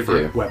armor and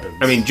different Yeah. weapons.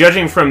 I mean,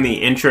 judging from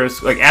the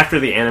intros, like after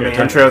the anime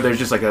Yeah, intro, there's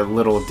just like a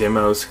little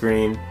demo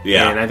screen.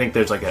 Yeah. And I think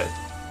there's like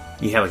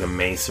you have like a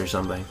mace or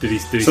something. did he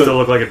So- still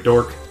look like a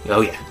dork? Oh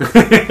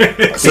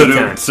yeah.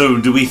 So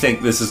do we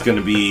think this is going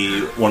to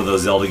be one of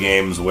those Zelda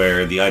games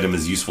where the item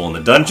is useful in the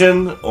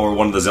dungeon, or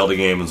one of the Zelda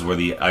games where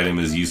the item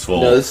is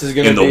useful No, this is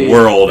gonna in the be-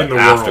 world In the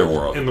after world.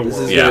 world? In the This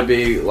world. is Yeah. gonna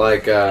be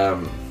like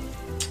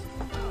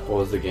what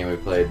was the game we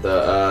played?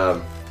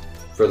 The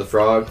for the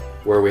frog,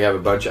 where we have a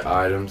bunch of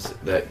items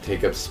that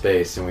take up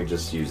space and we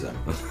just use them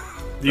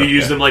You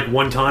use them like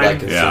one time? like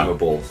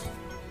consumables.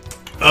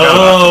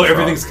 oh,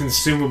 everything's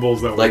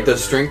consumables that way. Like the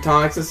strength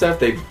tonics and stuff,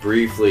 they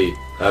briefly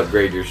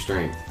upgrade your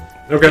strength,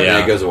 Okay. Yeah.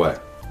 and it goes away.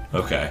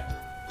 Okay.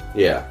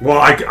 Yeah, Well,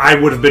 I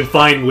would have been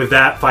fine with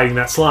that, fighting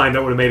that slime.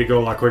 That would have made it go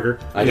a lot quicker.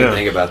 I didn't Yeah.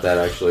 think about that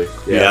actually.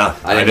 Yeah,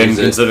 I didn't use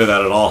it. consider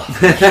that at all.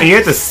 And you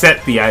have to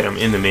set the item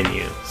in the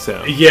menu.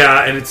 So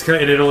Yeah, and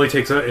it only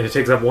takes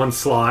up one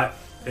slot,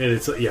 and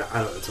it's I don't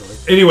know. It's only,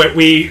 anyway,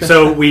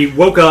 we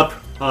woke up.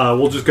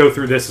 We'll just go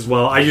through this as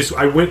well.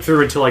 I went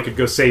through until I could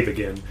go save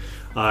again.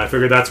 I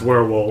figured that's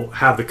where we'll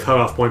have the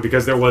cutoff point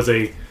because there was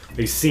a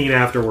scene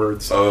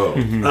afterwards. Oh,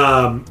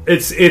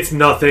 It's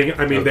nothing.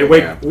 I mean,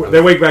 Okay,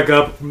 they wake back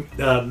up.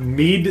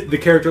 Mead, the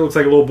character, looks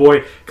like a little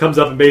boy, comes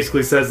up and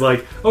basically says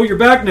like, "Oh, you're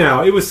back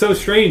now. It was so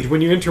strange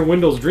when you enter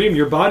Wendell's dream.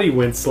 Your body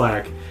went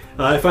slack.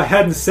 If I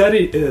hadn't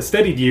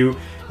steadied you,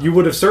 you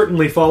would have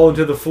certainly fallen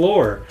to the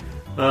floor.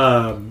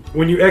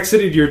 When you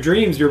exited your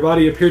dreams, your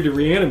body appeared to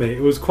reanimate.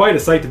 It was quite a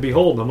sight to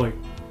behold." And I'm like,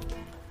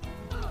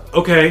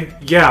 okay,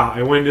 yeah,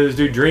 I went into this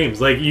dude's dreams.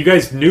 Like, you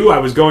guys knew I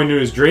was going to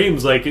his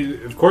dreams. Like,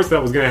 of course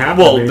that was going to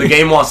happen. Well, to me. the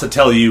game wants to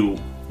tell you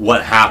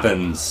what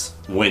happens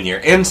when you're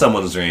in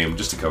someone's dream,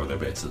 just to cover their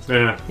bases.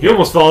 Yeah, you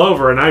almost fall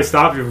over, and I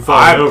stopped you from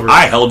falling over.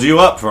 I held you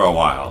up for a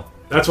while.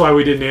 That's why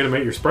we didn't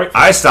animate your sprite.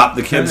 I stopped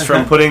the kids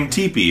from putting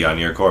teepee on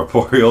your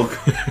corporeal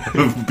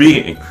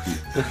being.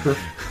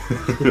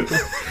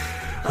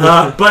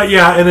 But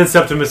yeah, and then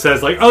Septimus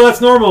says like, "Oh,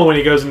 that's normal when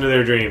he goes into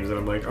their dreams," and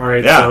I'm like, "All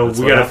right, Yeah, so that's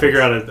we what got to happens.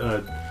 figure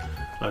out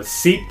a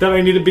seat that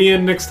I need to be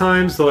in next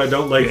time, so I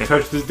don't like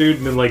touch this dude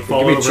and then like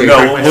fall me over." check. and No,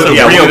 crack my we'll- head.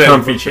 yeah, real we'll get-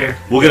 comfy chair.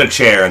 We'll get a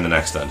chair in the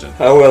next dungeon.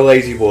 oh, a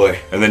lazy boy.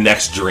 In the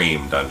next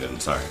dream dungeon,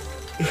 sorry.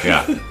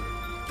 Yeah.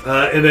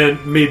 And then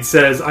Mead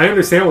says, "I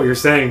understand what you're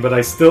saying, but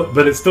it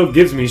still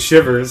gives me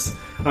shivers.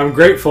 I'm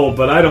grateful,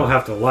 but I don't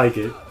have to like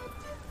it."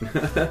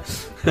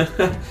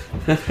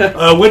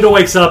 Wendell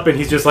wakes up and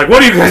he's just like,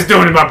 "What are you guys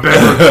doing in my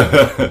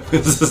bedroom?"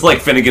 This is like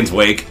Finnegan's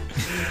Wake.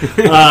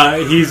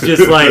 He's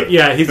just like,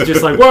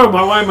 "Whoa,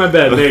 why in my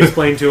bed?" They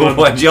explain to him.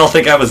 What, did y'all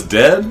think I was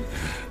dead?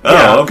 Oh,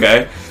 Yeah.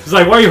 okay. He's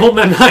like, "Why are you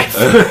holding that knife?"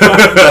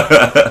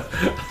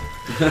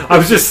 I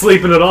was just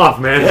sleeping it off,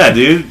 man. Yeah,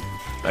 dude.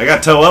 I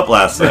got toe up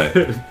last night.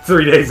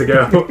 3 days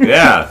ago.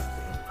 Yeah.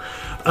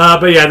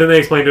 But yeah, then they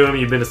explain to him,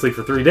 "You've been asleep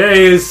for 3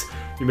 days.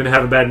 You've been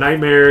having bad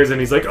nightmares." And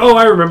he's like, "Oh,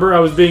 I remember. I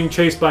was being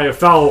chased by a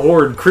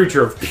foul-horde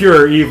creature of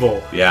pure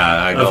evil.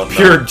 Yeah, I don't Of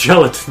pure know.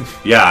 gelatin."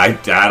 Yeah,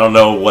 I don't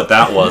know what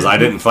that was. I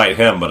didn't fight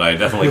him, but I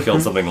definitely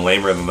killed something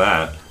lamer than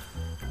that.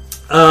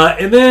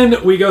 And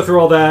then we go through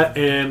all that,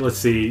 and let's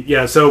see.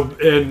 Yeah,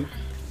 and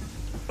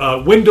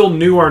Wendell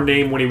knew our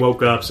name when he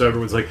woke up, so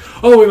everyone's like,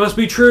 "Oh, it must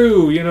be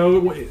true." You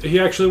know, he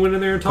actually went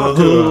in there and talked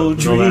to him.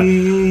 And all that.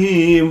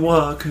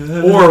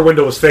 Dreamwalker. Or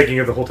Wendell was faking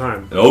it the whole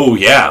time. Oh,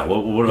 yeah.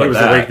 What He about was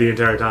awake that? the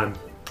entire time.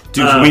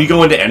 Dude, can we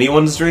go into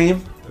anyone's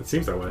dream? It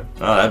seems that way.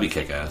 Oh, that'd be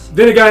kick-ass.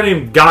 Then a guy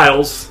named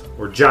Giles,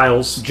 or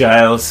Giles.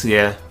 Giles,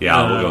 yeah.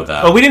 Yeah, we'll go with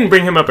that. Oh, we didn't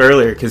bring him up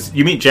earlier because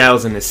you meet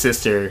Giles and his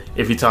sister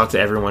if you talk to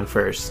everyone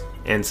first,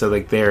 and so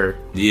like they're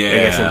I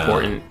guess Yeah.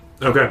 important.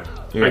 Okay.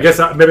 Yeah. I guess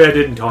maybe I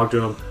didn't talk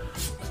to him.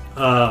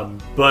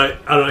 But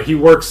I don't know. He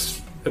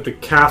works at the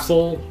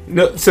castle.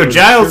 No, so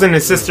Giles and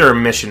his sister are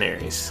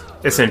missionaries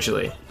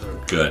essentially.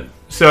 Good.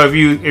 So if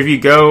you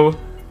go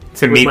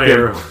to With meet my them,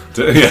 arrow.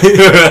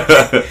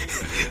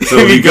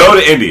 So we go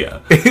to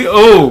India.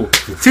 oh,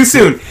 too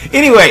soon.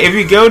 Anyway, if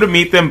you go to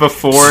meet them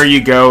before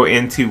you go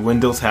into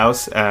Wendell's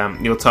house,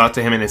 you'll talk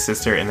to him and his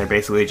sister, and they're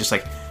basically just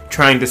like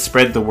trying to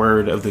spread the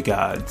word of the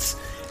gods.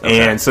 Okay.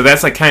 And so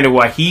that's like kind of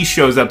why he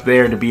shows up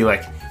there to be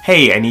like,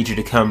 "Hey, I need you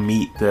to come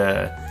meet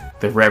the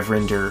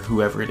reverend or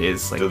whoever it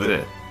is, like Do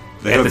they-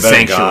 They at have the a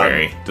better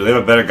sanctuary." God. Do they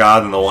have a better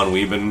God than the one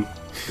we've been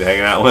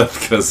hanging out with?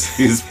 Because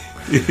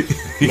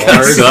he kind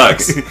of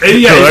sucks.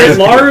 Yeah, is it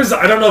Lars?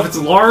 I don't know if it's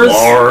Lars.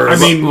 Lars.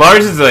 I mean,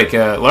 Lars is like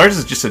Lars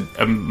is just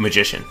a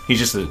magician. He's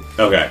just a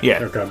Okay. yeah.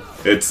 okay.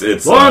 It's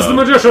Lars the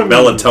magician.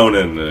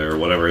 Melatonin or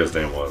whatever his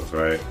name was,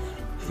 right?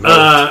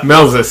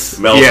 Melzus.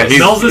 Melzus. Yeah, he's,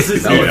 Melzus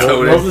is evil.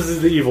 Melatonin. Melzus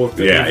is the evil.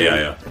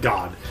 Yeah.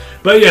 God.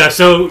 But yeah,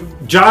 so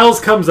Giles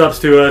comes up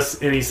to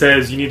us and he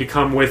says, "You need to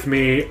come with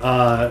me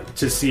to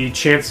see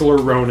Chancellor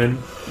Ronan."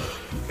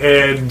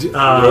 And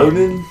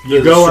Ronan? you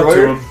The go up to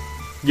destroyer? him.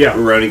 Yeah.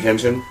 Rurouni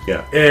Kenshin?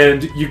 Yeah.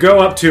 And you go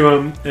up to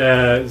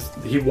him.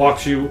 He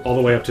walks you all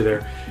the way up to there.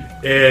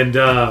 And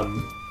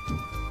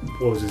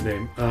what was his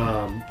name?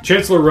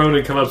 Chancellor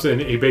Ronan comes up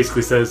and he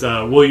basically says,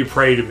 "Will you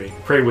pray to me?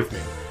 Pray with me?"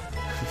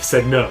 He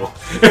said no.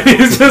 And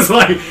he's just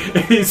like,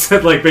 he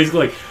said like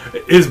basically like,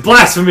 "It's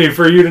blasphemy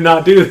for you to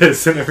not do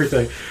this," and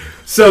everything.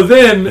 So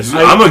then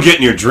I'm gonna get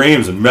in your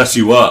dreams and mess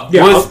you up.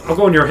 yeah, I'll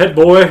go in your head,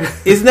 boy.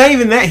 It's not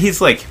even that. He's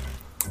like,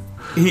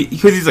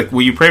 because he's like,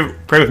 "Will you pray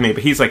with me?"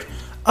 But he's like,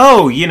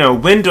 "Oh,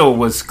 Wendell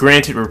was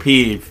granted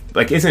reprieve.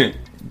 Like, isn't it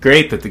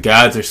great that the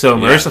gods are so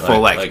merciful?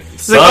 Like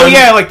he's like, oh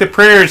yeah, like the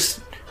prayers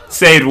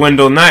saved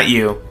Wendell, not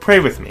you. Pray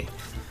with me."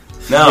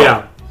 No.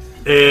 Yeah.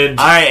 And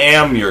I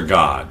am your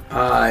god.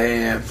 I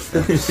am.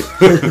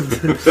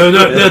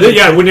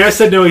 yeah, when I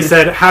said no, he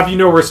said, "Have you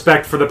no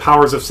respect for the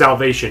powers of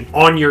salvation?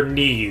 On your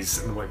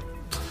knees." And I'm like,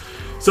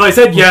 so I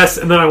said yes,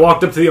 and then I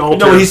walked up to the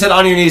altar. No, he said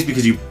on your knees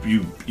because you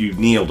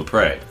kneel to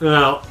pray.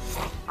 Well,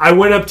 I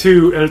went up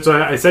to, and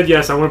so I said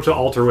yes. I went up to the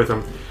altar with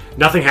him.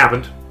 Nothing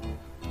happened.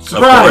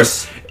 Surprise! Of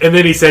course. And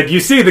then he said, "You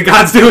see, the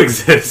gods do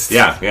exist.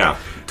 Yeah.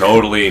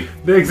 Totally.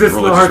 They exist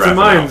in the religious hearts and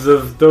rationale. minds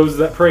of those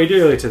that pray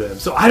dearly to them."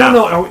 So I don't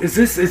know. Is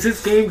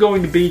this game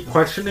going to be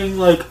questioning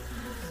like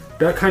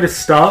that kind of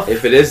stuff?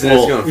 If it is, then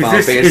it's going to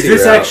Final Fantasy Is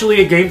this route.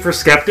 actually a game for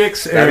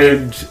skeptics? I mean,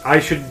 And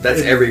I should.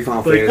 That's every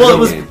Final Fantasy Well, it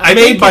was game.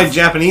 made by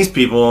Japanese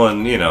people,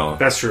 and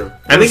That's true.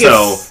 I think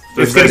So,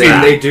 it's But gonna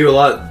be. they do a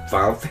lot.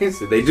 Final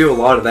Fantasy. They do a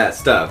lot of that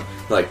stuff,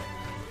 like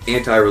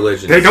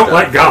anti-religion. They don't stuff.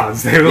 like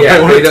gods. They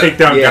Yeah, want they to don't- take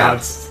down yeah.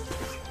 gods.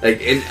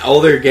 Like in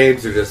all their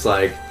games are just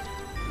like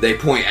they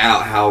point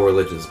out how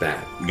religion's bad.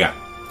 yeah.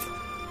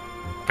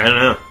 I don't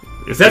know.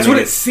 That's what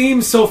it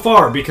seems so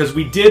far, because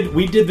we did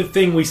the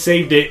thing, we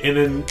saved it, and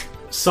then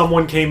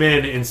someone came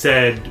in and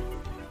said,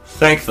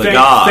 Thank the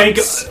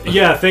gods.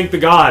 thank the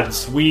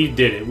gods. We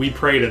did it. We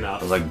prayed I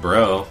enough. was like,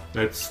 bro,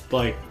 It's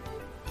like,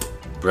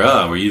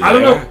 were you there? I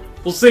don't know.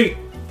 We'll see.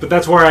 But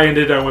that's where I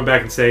ended. I went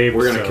back and saved.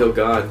 We're gonna so. kill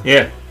God.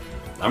 Yeah.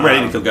 I'm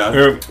ready to kill God.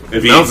 Or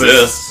If he Melzus.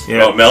 exists.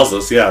 Yeah. Oh,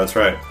 Melzus. Yeah, that's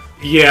right.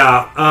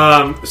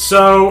 Yeah.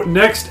 So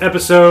next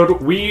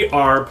episode we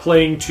are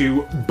playing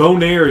to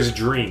Bonaire's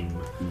Dream.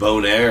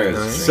 Bonairs.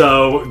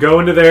 So go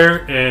into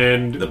there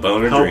and The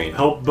Boner help, Dream.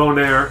 help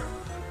Bonaire.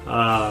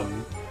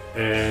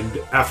 And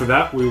after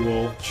that, we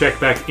will check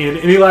back in.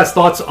 Any last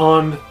thoughts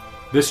on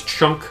this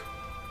chunk?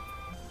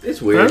 It's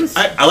weird.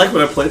 I like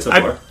what I played so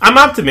far. I'm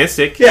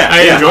optimistic. Yeah,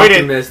 I yeah. enjoyed it.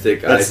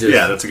 Optimistic. That's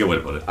a good way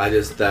to put it. I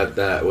just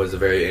that was a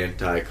very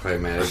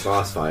anticlimactic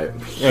boss fight.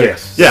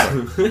 Yes.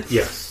 Yeah.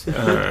 Yes.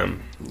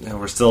 Yeah,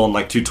 we're still in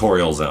like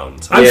tutorial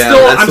zones. I'm yeah,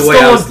 still, that's I'm the way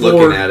still I on was looking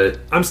board. at it.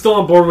 I'm still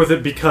on board with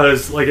it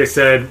because, like I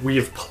said,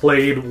 we've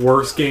played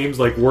worse games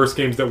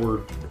that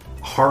were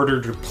harder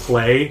to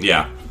play,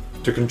 Yeah.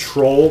 to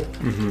control,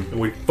 and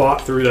we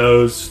fought through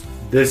those.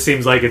 This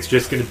seems like it's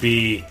just going to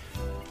be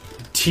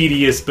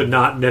tedious, but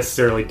not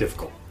necessarily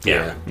difficult.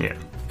 Yeah. Yeah.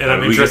 And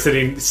I'm We- interested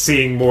in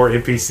seeing more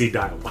NPC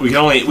dialogue. We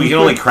can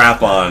only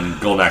crap on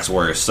Golden Axe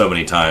Warrior so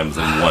many times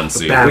in one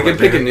scene. Battler, We could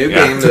pick a man. new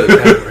Yeah. game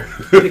to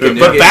pick a new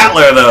But game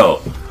Battler though.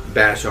 to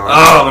bash on.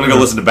 Oh, I'm gonna go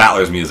listen to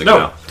Battler's music No,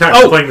 now. time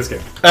Oh. playing this game.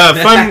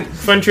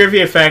 Fun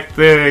trivia fact: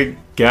 the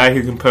guy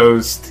who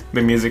composed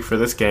the music for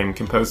this game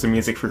composed the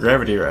music for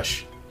Gravity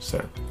Rush. So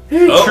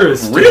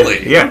Interesting.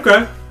 really? yeah,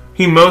 Okay.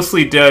 he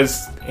mostly does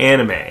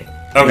anime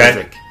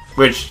music,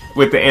 which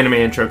with the anime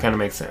intro kind of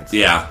makes sense.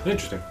 Yeah.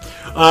 Interesting.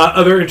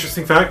 Other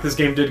interesting fact: this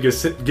game did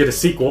get a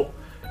sequel,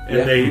 and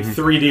Yeah. they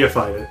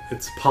 3D-ified it.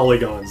 It's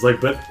polygons,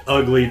 but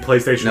ugly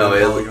PlayStation No,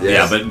 it- polygons.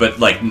 Yeah, but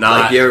like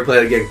not, Like you ever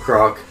played the game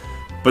Croc?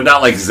 but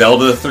not like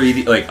Zelda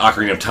 3D, like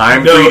Ocarina of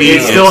Time No, 3D.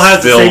 it still It's has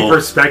still- the same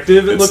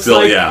perspective. It it's looks still-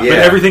 like, yeah. but Yeah.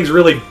 everything's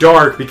really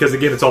dark because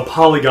again, it's all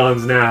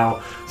polygons now,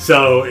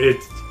 so it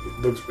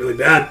looks really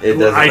bad. It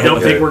doesn't I look don't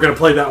think good. we're gonna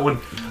play that one.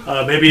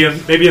 Maybe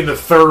in the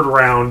third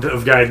round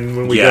of Gaiden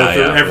when we go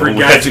through every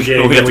we have Gaiden to,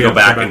 game. we have to then go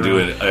back come and do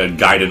a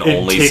Gaiden in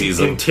only 10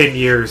 season. in 10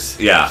 years.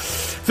 Yeah.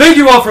 Thank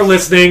you all for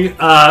listening.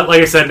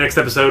 Like I said, next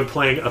episode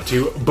playing up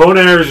to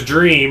Bonaire's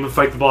Dream.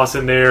 Fight the boss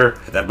in there.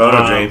 That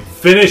Bono Dream.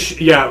 Finish.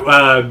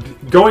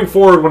 Going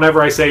forward,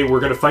 whenever I say we're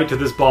going to fight to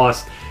this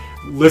boss,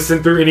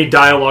 listen through any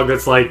dialogue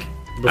that's like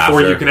before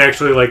After. you can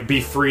actually like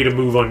be free to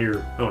move on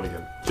your own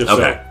again.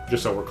 Okay.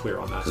 Just so we're clear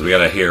on that. Because we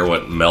gotta hear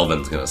what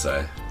Melvin's gonna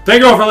say.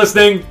 Thank you all for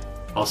listening.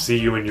 I'll see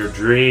you in your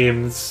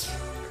dreams.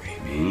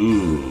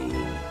 Ooh.